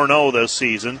 4-0 this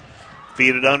season.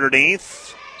 Feed it underneath.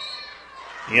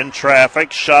 In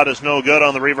traffic. Shot is no good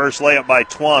on the reverse layup by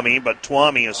Twomey, but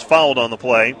Twomey is fouled on the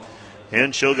play.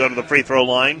 And she'll go to the free throw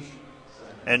line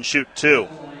and shoot two.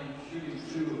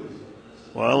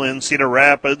 Well, in Cedar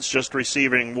Rapids, just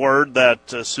receiving word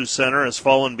that Sioux Center has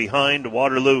fallen behind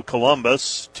Waterloo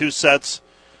Columbus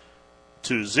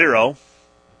 2-0.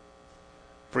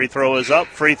 Free throw is up.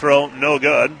 Free throw no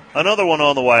good. Another one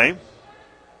on the way.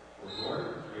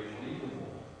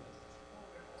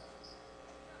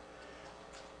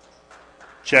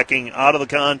 Checking out of the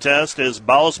contest is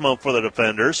Bowsma for the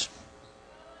defenders.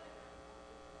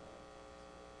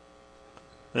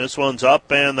 This one's up,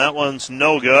 and that one's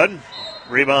no good.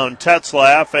 Rebound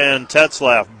Tetzlaff, and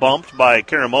Tetzlaff bumped by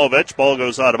Karamovich. Ball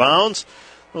goes out of bounds.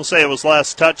 We'll say it was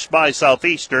last touched by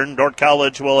Southeastern. Dordt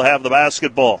College will have the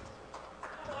basketball.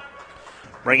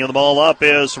 Bringing the ball up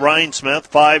is Rhinesmith.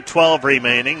 5:12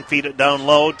 remaining. Feed it down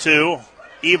low to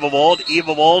Evavold.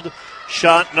 Evavold,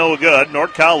 shot no good.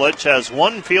 Dordt College has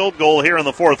one field goal here in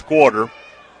the fourth quarter.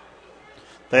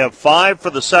 They have 5 for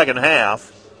the second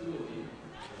half,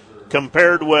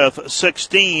 compared with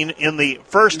 16 in the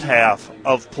first half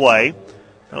of play.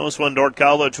 That was when Dordt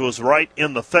College was right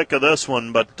in the thick of this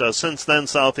one, but since then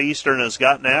Southeastern has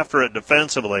gotten after it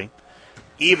defensively.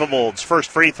 Evavold's first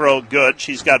free throw good.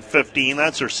 She's got 15.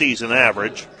 That's her season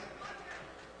average.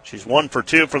 She's 1 for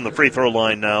 2 from the free throw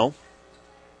line now.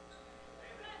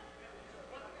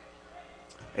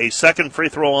 A second free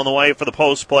throw on the way for the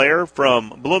post player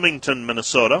from Bloomington,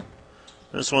 Minnesota.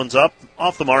 This one's up,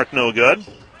 off the mark, no good.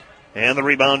 And the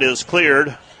rebound is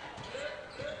cleared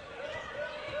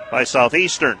by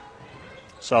Southeastern.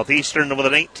 Southeastern with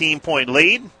an 18-point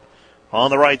lead. On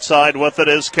the right side with it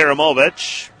is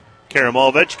Karamovich.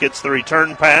 Karamovich gets the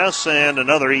return pass and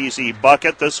another easy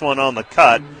bucket. This one on the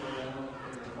cut.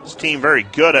 This team very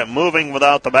good at moving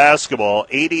without the basketball.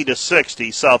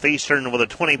 80-60. Southeastern with a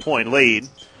 20-point lead.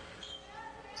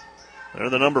 They're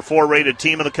the number 4 rated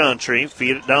team in the country.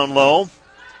 Feed it down low.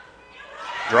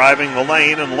 Driving the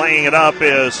lane and laying it up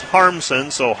is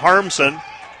Harmson. So Harmson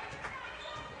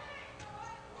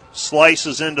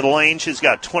slices into the lane. She's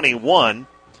got 21.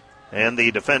 And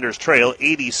the defenders trail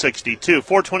 80-62.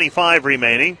 4:25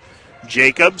 remaining.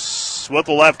 Jacobs with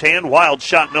the left hand. Wild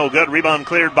shot, no good. Rebound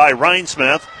cleared by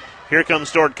Rhinesmith. Here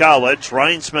comes Dordt College.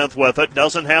 Rhinesmith with it.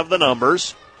 Doesn't have the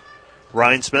numbers.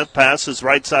 Rhinesmith passes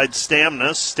right side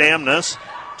Stamnus. Stamnus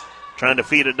trying to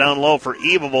feed it down low for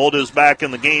Evavold, who's back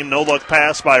in the game. No look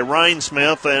pass by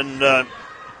Rhinesmith and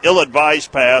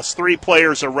ill-advised pass. 3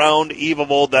 players around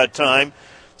Evavold that time.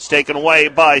 It's taken away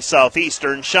by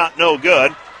Southeastern. Shot no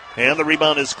good. And the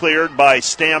rebound is cleared by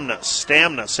Stamnus.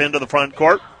 Stamnus into the front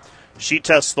court. She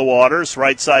tests the waters.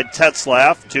 Right side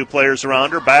Tetzlaff. 2 players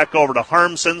around her. Back over to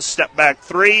Harmson. Step back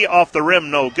 3. Off the rim,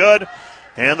 no good.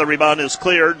 And the rebound is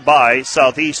cleared by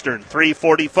Southeastern.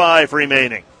 3:45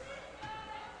 remaining.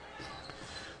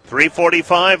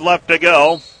 3:45 left to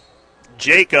go.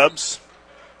 Jacobs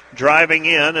driving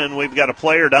in, and we've got a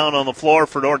player down on the floor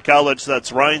for Dordt College.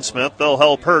 That's Rhinesmith. They'll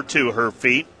help her to her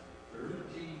feet.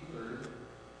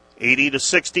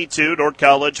 80-62. Dordt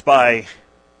College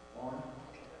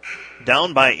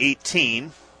down by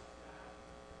 18.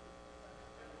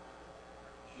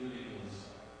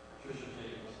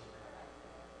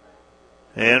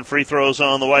 And free throws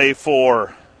on the way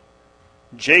for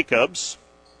Jacobs.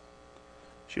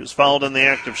 She was fouled in the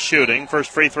act of shooting. First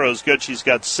free throw is good. She's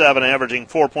got 7, averaging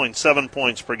 4.7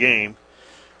 points per game.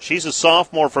 She's a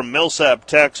sophomore from Millsap,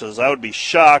 Texas. I would be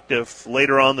shocked if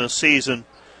later on this season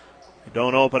you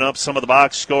don't open up some of the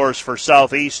box scores for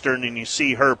Southeastern and you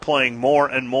see her playing more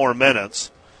and more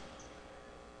minutes.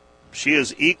 She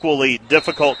is equally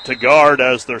difficult to guard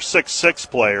as their 6'6"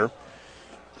 player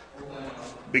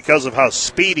because of how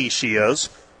speedy she is.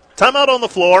 Timeout on the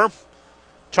floor.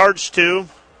 Charge to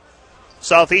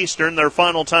Southeastern, their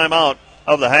final timeout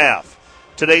of the half.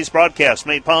 Today's broadcast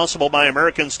made possible by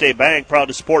American State Bank, proud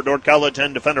to support Dordt College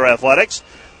and Defender Athletics.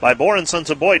 By Boren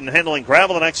Sons of Boyden, handling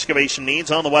gravel and excavation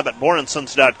needs on the web at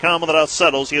borensons.com. When the dust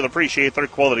settles, you'll appreciate their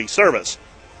quality service.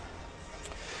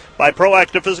 By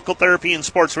Proactive Physical Therapy and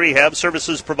Sports Rehab,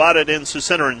 services provided in Sioux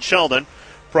Center and Sheldon.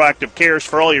 Proactive cares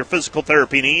for all your physical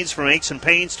therapy needs, from aches and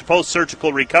pains to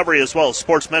post-surgical recovery, as well as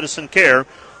sports medicine care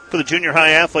for the junior high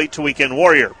athlete to weekend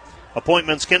warrior.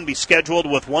 Appointments can be scheduled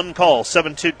with one call,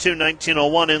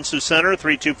 722-1901 in Sioux Center,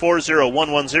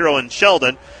 324-0110 in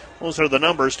Sheldon. Those are the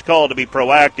numbers to call to be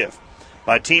proactive.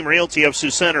 By Team Realty of Sioux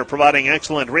Center, providing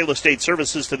excellent real estate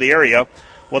services to the area.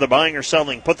 Whether buying or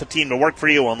selling, put the team to work for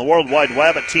you on the World Wide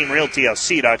Web at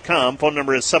teamrealtysc.com. Phone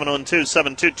number is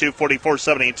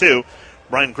 712-722-4472.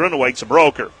 Brian Gruneweg's a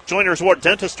broker. Joiners Ward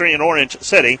Dentistry in Orange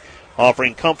City,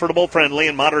 offering comfortable, friendly,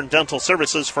 and modern dental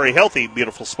services for a healthy,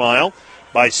 beautiful smile.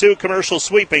 By Sioux Commercial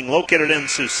Sweeping, located in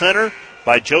Sioux Center.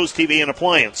 By Joe's TV and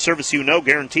Appliance, service you know,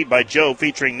 guaranteed by Joe,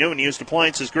 featuring new and used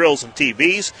appliances, grills, and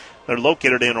TVs. They're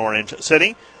located in Orange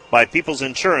City. By People's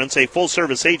Insurance, a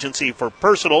full-service agency for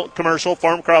personal, commercial,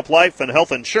 farm, crop, life, and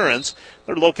health insurance.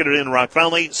 They're located in Rock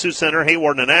Valley, Sioux Center,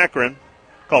 Hayward, and Akron.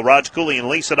 Call Raj Cooley and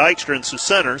Lisa Dykstra in Sioux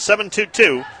Center,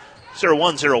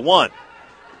 722-0101.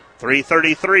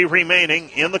 3:33 remaining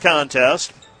in the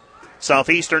contest.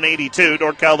 Southeastern 82,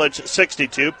 Dordt College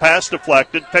 62. Pass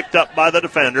deflected, picked up by the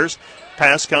defenders.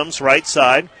 Pass comes right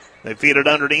side. They feed it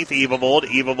underneath Evavold.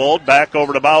 Evavold back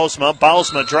over to Bausma.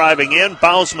 Bausma driving in.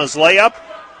 Bausma's layup.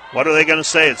 What are they going to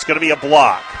say? It's going to be a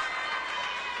block.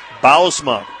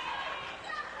 Bausma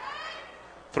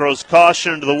throws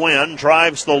caution to the wind,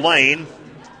 drives the lane,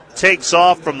 takes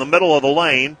off from the middle of the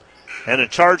lane, and a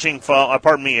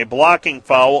blocking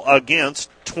foul against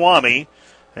Twomey.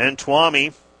 And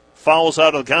Twomey fouls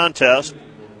out of the contest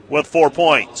with 4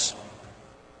 points.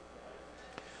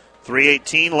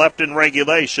 3:18 left in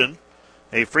regulation.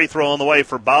 A free throw on the way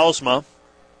for Bausma.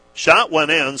 Shot went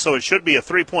in, so it should be a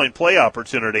three-point play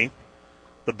opportunity.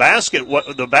 The basket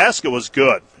was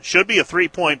good. Should be a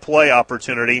three-point play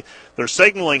opportunity. They're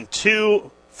signaling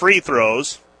 2 free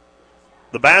throws.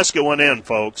 The basket went in,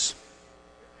 folks.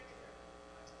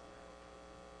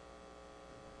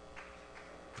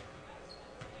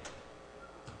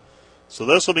 So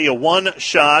this will be a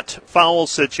one-shot foul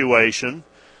situation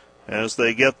as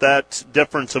they get that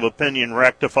difference of opinion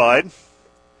rectified.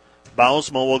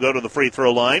 Bausma will go to the free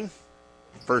throw line.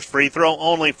 First free throw,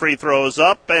 only free throw is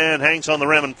up and hangs on the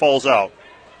rim and falls out.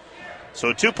 So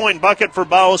a 2-point bucket for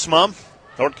Bausma.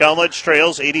 Dordt College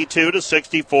trails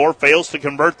 82-64, fails to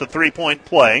convert the three-point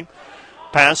play.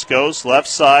 Pass goes left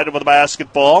side with the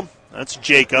basketball. That's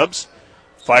Jacobs.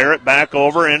 Fire it back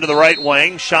over into the right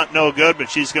wing. Shot no good, but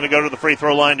she's going to go to the free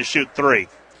throw line to shoot 3.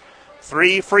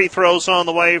 3 free throws on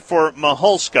the way for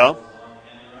Maholska.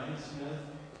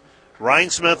 Ryan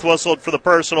Smith whistled for the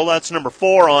personal. That's number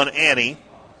 4 on Annie.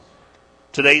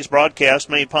 Today's broadcast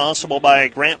made possible by a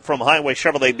grant from Highway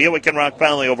Chevrolet Buick in Rock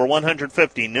Valley. Over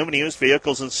 150 new and used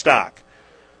vehicles in stock.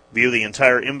 View the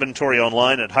entire inventory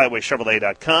online at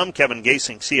highwaychevrolet.com. Kevin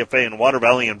Gasing, CFA and Water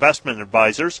Valley Investment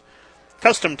Advisors.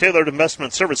 Custom tailored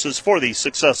investment services for the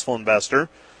successful investor.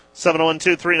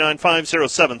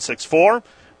 712-395-0764.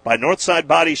 By Northside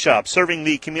Body Shop, serving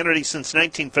the community since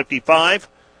 1955.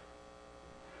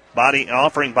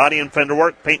 Offering body and fender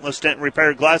work, paintless dent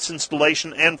repair, glass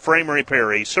installation, and frame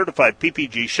repair. A certified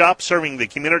PPG shop serving the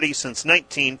community since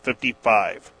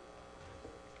 1955.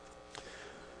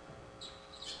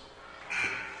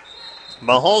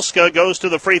 Maholska goes to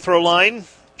the free throw line.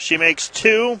 She makes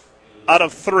 2 out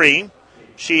of 3.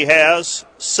 She has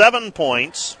 7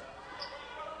 points.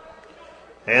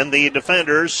 And the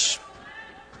defenders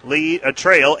lead a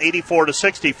trail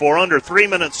 84-64, under 3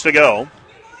 minutes to go.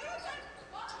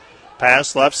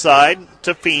 Pass left side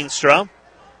to Feenstra.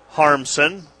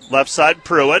 Harmson, left side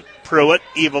Pruitt. Pruitt,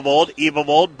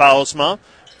 Evavold, Bausma.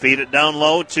 Feed it down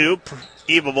low to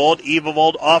Evavold.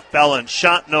 Evavold off balance.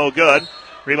 Shot no good.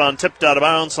 Rebound tipped out of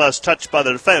bounds. Last touched by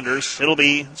the defenders. It'll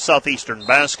be Southeastern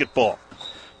basketball.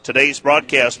 Today's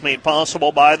broadcast made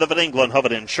possible by the Van Engelen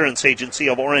Hubbard Insurance Agency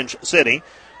of Orange City.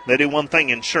 They do one thing,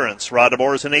 insurance.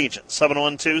 Rodabor is an agent.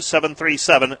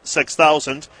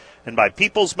 712-737-6000. And by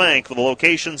People's Bank with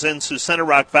locations in Sioux Center,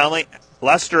 Rock Valley,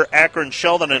 Lester, Akron,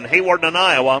 Sheldon, and Hayward in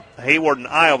Iowa. Hayward in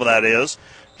Iowa, that is.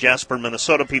 Jasper,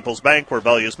 Minnesota, People's Bank, where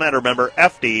values matter. Member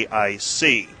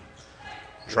FDIC.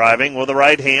 Driving with the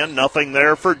right hand. Nothing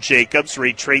there for Jacobs.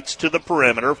 Retreats to the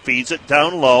perimeter. Feeds it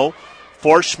down low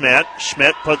for Schmidt.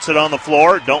 Schmidt puts it on the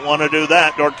floor. Don't want to do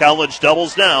that. Dordt College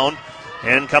doubles down.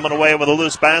 And coming away with a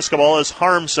loose basketball is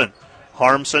Harmson.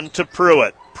 Harmson to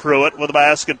Pruitt. Pruitt with the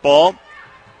basketball.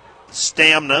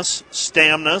 Stamnus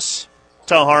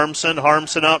to Harmson.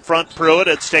 Harmson out front. Pruitt.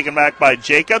 It's taken back by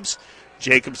Jacobs.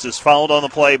 Jacobs is fouled on the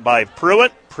play by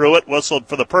Pruitt. Pruitt whistled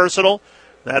for the personal.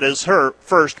 That is her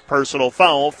first personal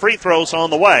foul. Free throws on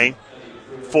the way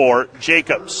for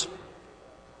Jacobs.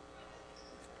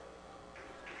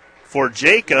 For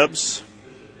Jacobs,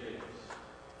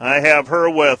 I have her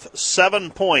with 7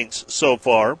 points so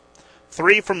far.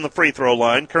 3 from the free throw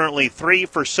line. Currently 3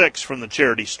 for 6 from the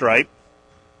charity stripe.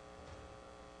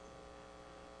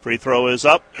 Free throw is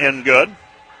up and good.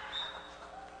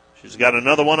 She's got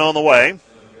another one on the way.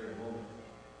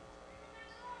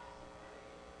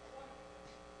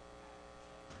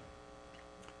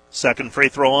 Second free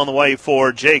throw on the way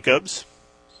for Jacobs.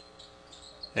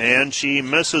 And she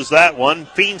misses that one.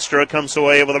 Feenstra comes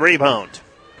away with a rebound.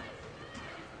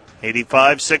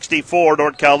 85-64,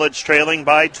 Dordt College trailing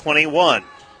by 21.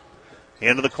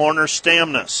 Into the corner,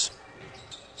 Stamnus.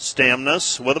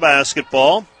 Stamnus with a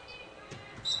basketball.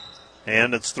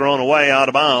 And it's thrown away out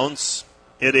of bounds.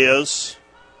 It is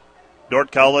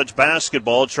Dordt College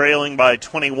basketball trailing by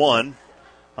 21.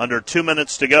 Under 2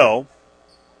 minutes to go.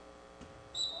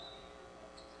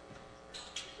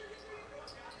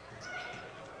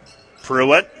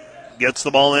 Pruitt gets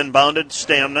the ball inbounded.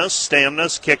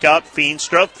 Stamnus kick out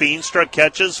Feenstra. Feenstra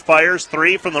catches, fires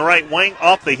 3 from the right wing.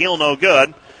 Off the heel, no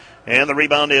good. And the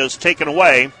rebound is taken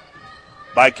away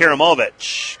by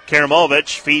Karamovich.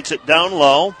 Karamovich feeds it down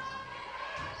low.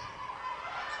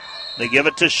 They give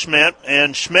it to Schmidt,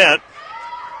 and Schmidt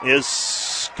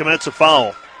commits a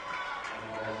foul.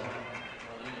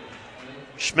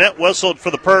 Schmidt whistled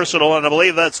for the personal, and I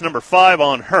believe that's number 5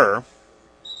 on her.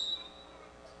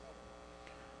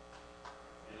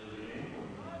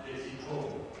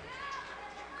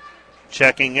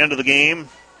 Checking into the game,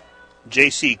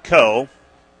 J.C. Coe.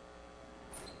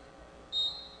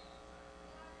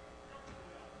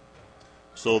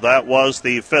 So that was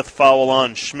the 5th foul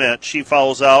on Schmidt. She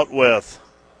fouls out with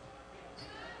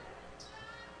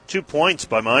 2 points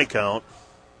by my count.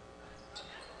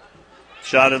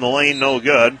 Shot in the lane, no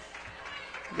good.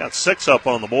 Got 6 up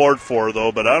on the board for her,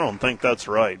 though, but I don't think that's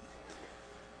right.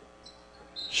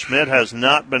 Schmidt has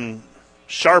not been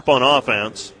sharp on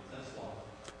offense.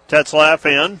 Tetzlaff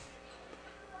in.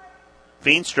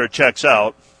 Feenstra checks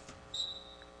out.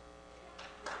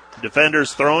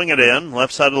 Defenders throwing it in.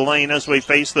 Left side of the lane as we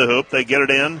face the hoop. They get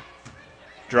it in.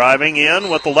 Driving in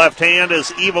with the left hand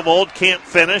is Evavold. Can't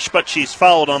finish, but she's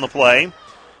fouled on the play.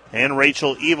 And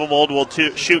Rachel Evavold will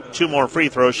shoot 2 more free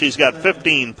throws. She's got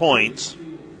 15 points.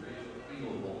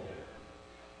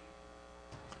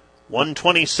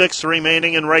 1:26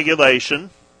 remaining in regulation.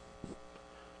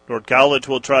 Dordt College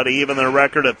will try to even their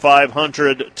record at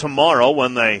 500 tomorrow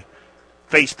when they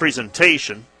face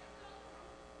presentation.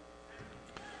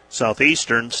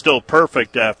 Southeastern still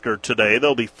perfect after today.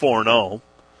 They'll be 4-0.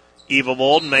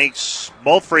 Evavold makes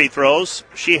both free throws.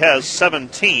 She has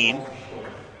 17.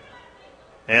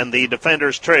 And the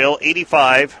defenders trail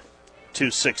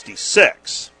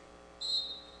 85-66.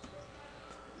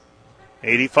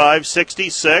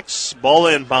 85-66. Ball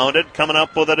inbounded. Coming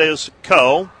up with it is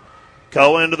Coe.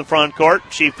 Coe into the front court.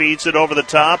 She feeds it over the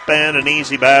top and an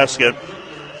easy basket.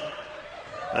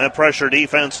 That pressure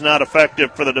defense not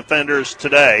effective for the defenders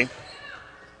today.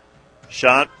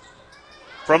 Shot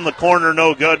from the corner,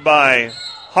 no good by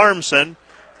Harmson.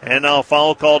 And now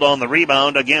foul called on the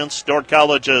rebound against Dordt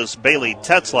College's Bailey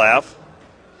Tetzlaff.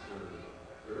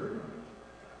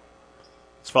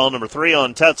 It's foul number 3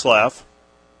 on Tetzlaff.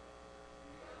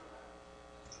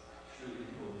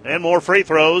 And more free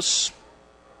throws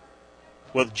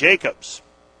with Jacobs.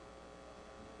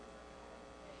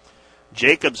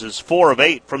 Jacobs is 4 of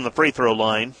 8 from the free throw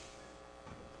line.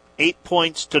 8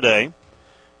 points today.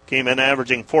 Came in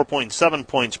averaging 4.7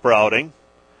 points per outing.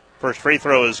 First free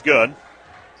throw is good.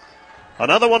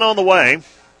 Another one on the way.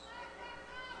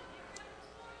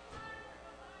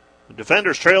 The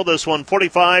defenders trailed this one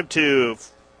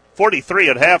 45-43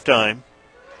 at halftime.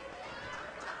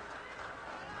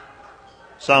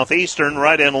 Southeastern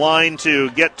right in line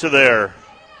to get to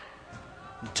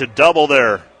double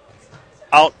their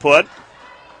output.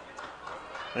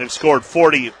 They've scored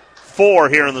 44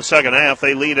 here in the second half.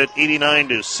 They lead it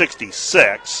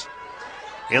 89-66.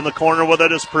 In the corner with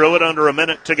it is Pruitt under a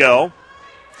minute to go.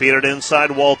 Feed it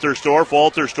inside Waltersdorf.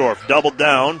 Waltersdorf doubled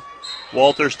down.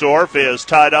 Waltersdorf is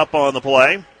tied up on the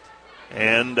play.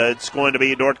 And it's going to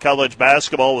be Dordt College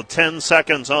basketball with 10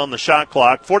 seconds on the shot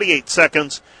clock, 48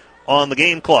 seconds on the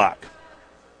game clock.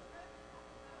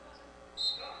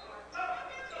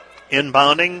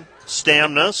 Inbounding,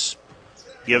 Stamnus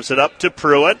gives it up to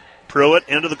Pruitt. Pruitt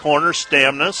into the corner,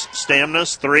 Stamnus.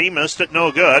 Stamnus, three, missed it,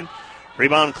 no good.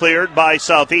 Rebound cleared by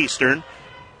Southeastern.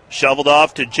 Shoveled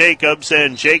off to Jacobs,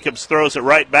 and Jacobs throws it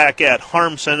right back at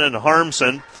Harmson, and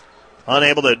Harmson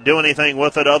unable to do anything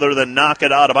with it other than knock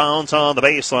it out of bounds on the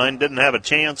baseline. Didn't have a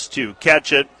chance to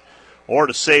catch it or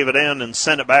to save it in and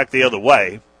send it back the other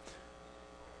way.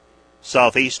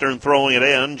 Southeastern throwing it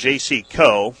in, J.C.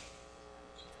 Coe.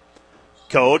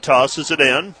 Coe tosses it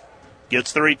in,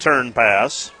 gets the return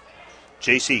pass.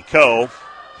 J.C. Coe,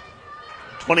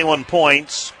 21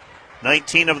 points,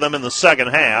 19 of them in the second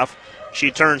half.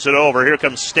 She turns it over. Here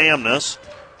comes Stamnus.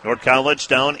 Dordt College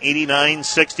down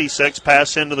 89-66.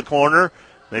 Pass into the corner.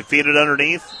 They feed it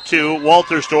underneath to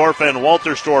Waltersdorf, and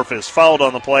Waltersdorf is fouled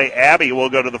on the play. Abby will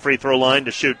go to the free throw line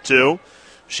to shoot two.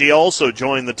 She also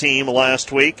joined the team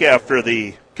last week after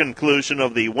the conclusion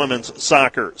of the women's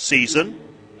soccer season.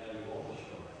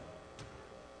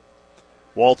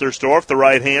 Waltersdorf, the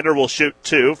right-hander, will shoot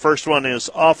two. First one is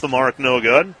off the mark, no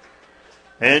good.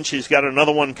 And she's got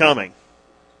another one coming.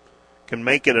 Can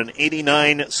make it an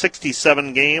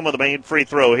 89-67 game with a made free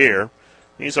throw here.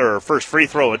 These are her first free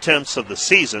throw attempts of the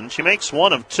season. She makes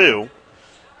one of two,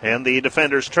 and the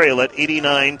defenders trail it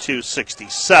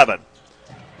 89-67.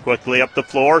 Quickly up the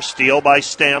floor, steal by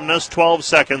Stamnus, 12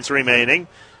 seconds remaining.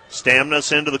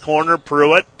 Stamnus into the corner,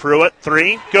 Pruitt,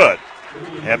 three, good.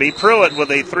 Abby Pruitt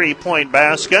with a three-point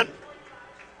basket.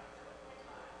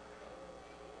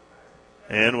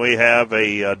 And we have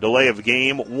a delay of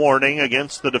game warning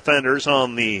against the defenders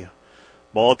on the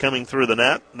ball coming through the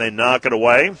net. They knock it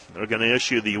away. They're going to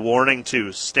issue the warning to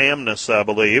Stamnus, I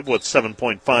believe, with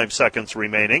 7.5 seconds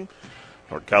remaining.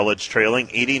 Dordt College trailing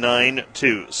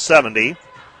 89-70.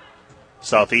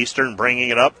 Southeastern bringing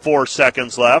it up, 4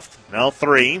 seconds left. Now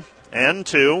 3 and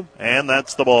 2, and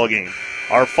that's the ball game.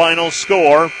 Our final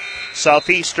score,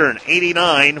 Southeastern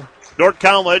 89, Dordt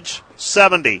College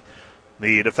 70.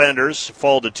 The defenders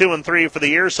fall to 2-3 for the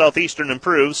year. Southeastern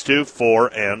improves to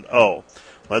 4-0.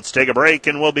 Let's take a break,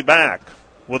 and we'll be back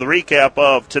with a recap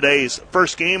of today's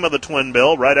first game of the Twin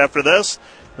Bill right after this.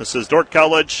 This is Dordt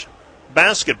College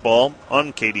basketball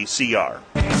on KDCR.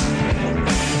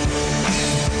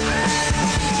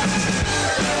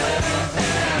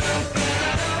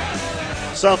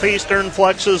 Southeastern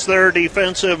flexes their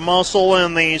defensive muscle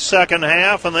in the second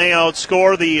half, and they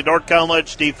outscore the Dordt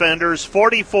College defenders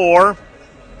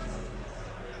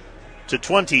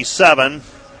 44-27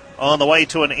 on the way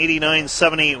to an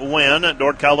 89-70 win.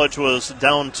 Dordt College was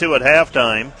down 2 at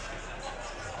halftime.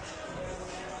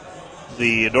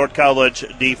 The Dordt College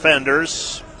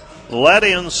defenders led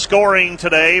in scoring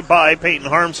today by Peyton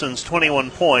Harmson's 21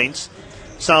 points.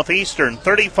 Southeastern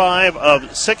 35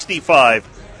 of 65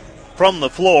 from the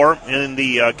floor in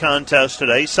the contest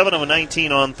today. 7 of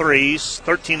 19 on threes,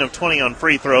 13 of 20 on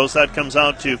free throws. That comes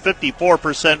out to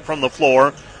 54% from the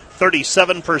floor,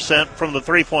 37% from the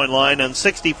three-point line, and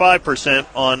 65%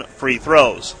 on free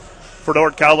throws. For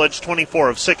Dordt College, 24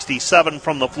 of 67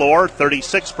 from the floor,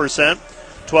 36%,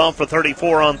 12 for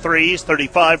 34 on threes,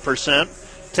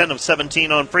 35%, 10 of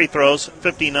 17 on free throws,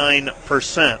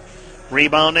 59%.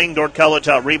 Rebounding, Dordt College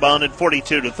out-rebounded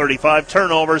 42-35.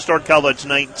 Turnovers, Dordt College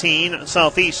 19,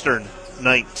 Southeastern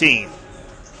 19.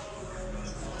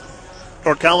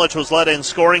 Dordt College was led in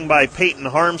scoring by Peyton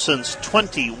Harmson's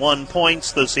 21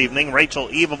 points this evening. Rachel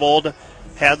Evevold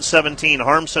had 17.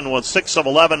 Harmson was 6 of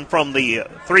 11 from the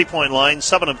three-point line,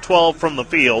 7 of 12 from the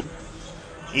field.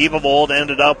 Evevold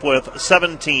ended up with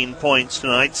 17 points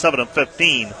tonight, 7 of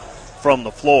 15 from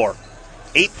the floor.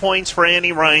 8 points for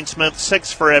Annie Rhinesmith,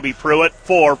 6 for Abby Pruitt,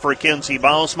 4 for Kinsey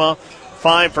Bausma,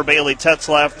 5 for Bailey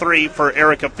Tetzlaff, 3 for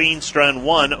Erica Feenstra, and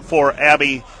 1 for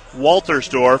Abby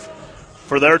Waltersdorf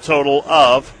for their total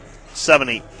of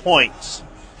 70 points.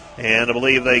 And I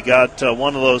believe they got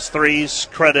one of those threes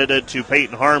credited to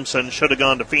Peyton Harmson. Should have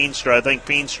gone to Feenstra. I think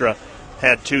Feenstra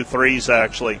had 2 threes,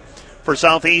 actually. For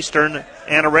Southeastern,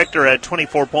 Anna Richter had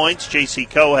 24 points. J.C.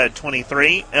 Coe had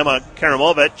 23. Emma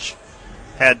Karamovich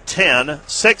had 10,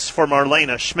 6 for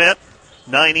Marlena Schmidt,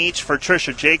 9 each for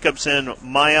Tricia Jacobs and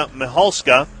Maya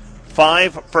Mihalska,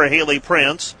 5 for Haley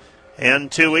Prince,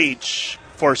 and 2 each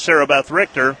for Sarah Beth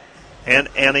Richter and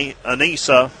Annie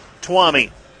Anissa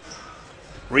Twami.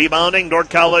 Rebounding, Dordt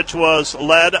College was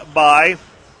led by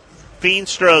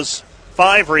Feenstra's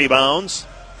 5 rebounds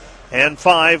and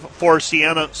 5 for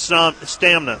Sienna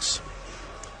Stamnus.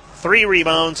 3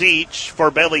 rebounds each for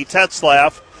Bailey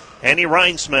Tetzlaff, Annie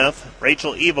Reinsmith,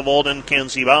 Rachel Evavold, and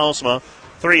Kenzie Bausma.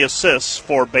 3 assists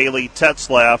for Bailey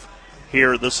Tetzlaff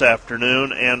here this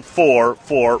afternoon, and 4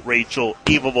 for Rachel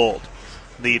Evavold.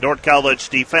 The Dordt College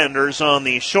defenders on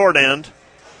the short end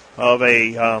of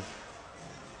a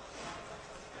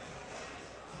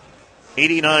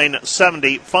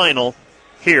 89-70 final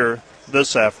here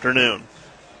this afternoon.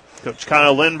 Coach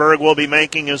Kyle Lindberg will be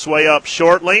making his way up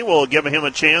shortly. We'll give him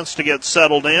a chance to get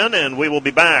settled in, and we will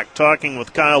be back talking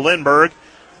with Kyle Lindberg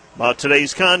about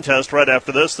today's contest right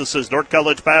after this. This is Dordt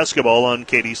College basketball on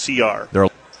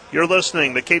KDCR. You're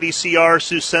listening to KDCR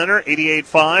Sioux Center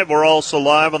 88.5. We're also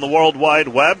live on the World Wide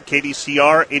Web,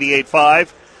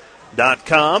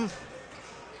 KDCR885.com.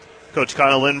 Coach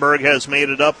Kyle Lindberg has made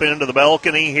it up into the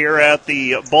balcony here at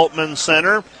the Bultman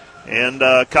Center. And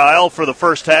Kyle, for the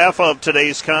first half of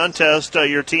today's contest,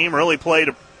 your team really played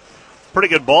a pretty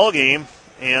good ball game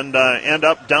and end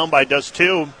up down by just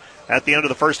 2 at the end of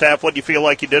the first half. What do you feel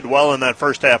like you did well in that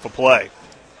first half of play?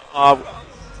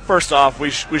 First off, we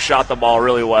shot the ball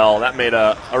really well. That made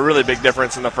a really big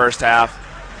difference in the first half.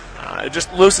 It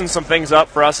just loosened some things up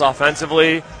for us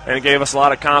offensively, and it gave us a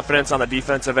lot of confidence on the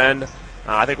defensive end.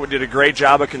 I think we did a great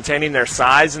job of containing their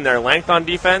size and their length on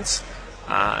defense.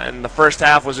 And the first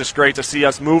half was just great to see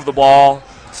us move the ball,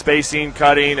 spacing,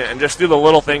 cutting, and just do the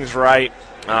little things right.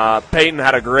 Peyton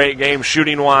had a great game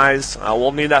shooting-wise.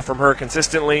 We'll need that from her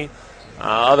consistently.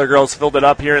 Other girls filled it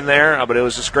up here and there, but it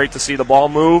was just great to see the ball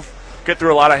move, get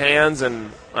through a lot of hands,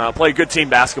 and play good team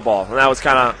basketball. And that was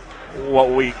kind of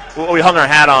what we hung our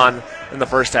hat on in the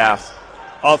first half.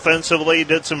 Offensively,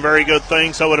 did some very good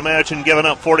things. I would imagine giving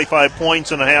up 45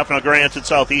 points in a half. Now, granted,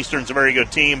 Southeastern's a very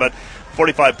good team, but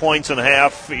 45 points in a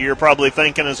half, you're probably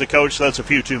thinking as a coach that's a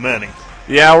few too many.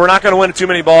 Yeah, we're not going to win too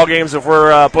many ball games if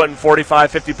we're putting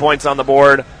 45, 50 points on the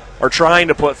board, or trying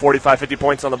to put 45, 50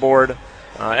 points on the board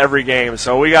every game.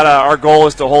 So our goal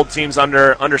is to hold teams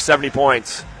under 70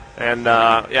 points. And,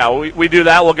 we do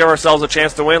that. We'll give ourselves a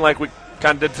chance to win like we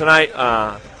kind of did tonight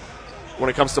when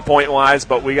it comes to point-wise,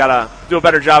 but we got to do a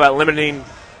better job at limiting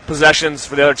possessions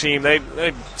for the other team.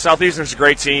 Southeastern's a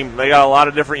great team. They got a lot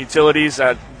of different utilities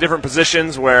at different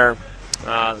positions where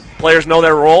players know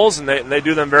their roles, and they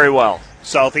do them very well.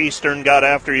 Southeastern got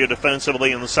after you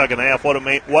defensively in the second half.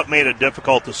 What made it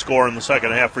difficult to score in the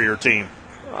second half for your team?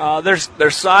 Their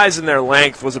size and their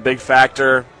length was a big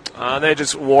factor. They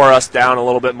just wore us down a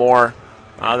little bit more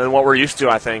than what we're used to,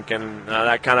 I think, and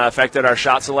that kind of affected our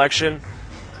shot selection.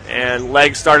 And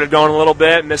legs started going a little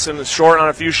bit, missing short on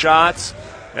a few shots,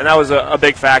 and that was a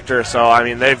big factor. So I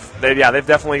mean, they've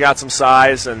definitely got some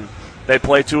size, and they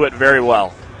play to it very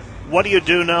well. What do you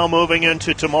do now moving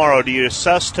into tomorrow? Do you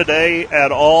assess today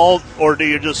at all, or do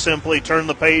you just simply turn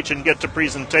the page and get to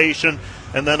presentation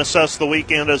and then assess the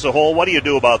weekend as a whole? What do you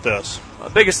do about this?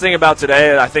 The biggest thing about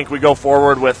today, I think we go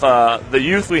forward with the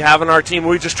youth we have in our team.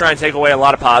 We just try and take away a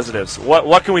lot of positives.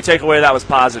 What can we take away that was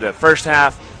positive? First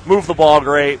half, moved the ball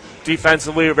great.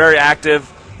 Defensively, very active.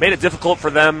 Made it difficult for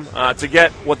them to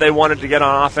get what they wanted to get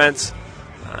on offense.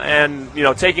 And,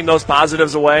 taking those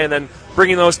positives away and then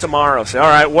bringing those tomorrow. Say, all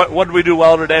right, what did we do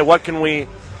well today? What can we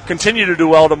continue to do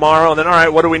well tomorrow? And then, all right,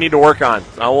 what do we need to work on?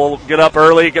 We'll get up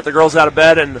early, get the girls out of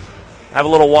bed, and have a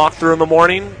little walk through in the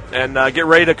morning and get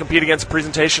ready to compete against the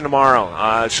presentation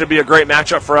tomorrow. It should be a great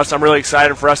matchup for us. I'm really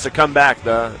excited for us to come back.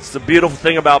 It's the beautiful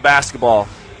thing about basketball.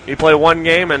 You play one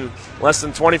game and less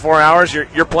than 24 hours,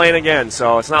 you're playing again.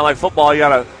 So it's not like football. You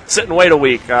got to sit and wait a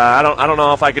week. I don't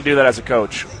know if I could do that as a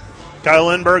coach. Kyle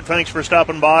Lindberg, thanks for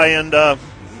stopping by and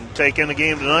take in the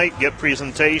game tonight, get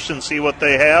presentation, see what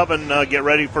they have, and get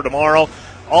ready for tomorrow.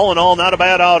 All in all, not a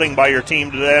bad outing by your team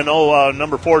today. I know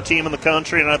number 4 team in the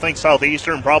country, and I think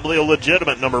Southeastern probably a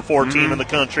legitimate number 4 team in the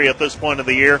country at this point of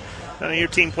the year. Your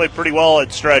team played pretty well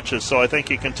at stretches, so I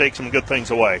think you can take some good things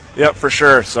away. Yep, for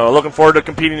sure. So looking forward to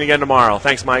competing again tomorrow.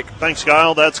 Thanks, Mike. Thanks,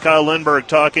 Kyle. That's Kyle Lindberg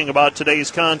talking about today's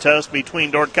contest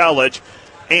between Dordt College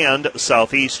and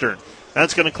Southeastern.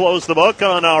 That's going to close the book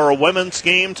on our women's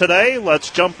game today. Let's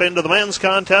jump into the men's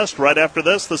contest right after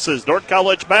this. This is Dordt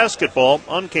College basketball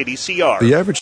on KDCR. The average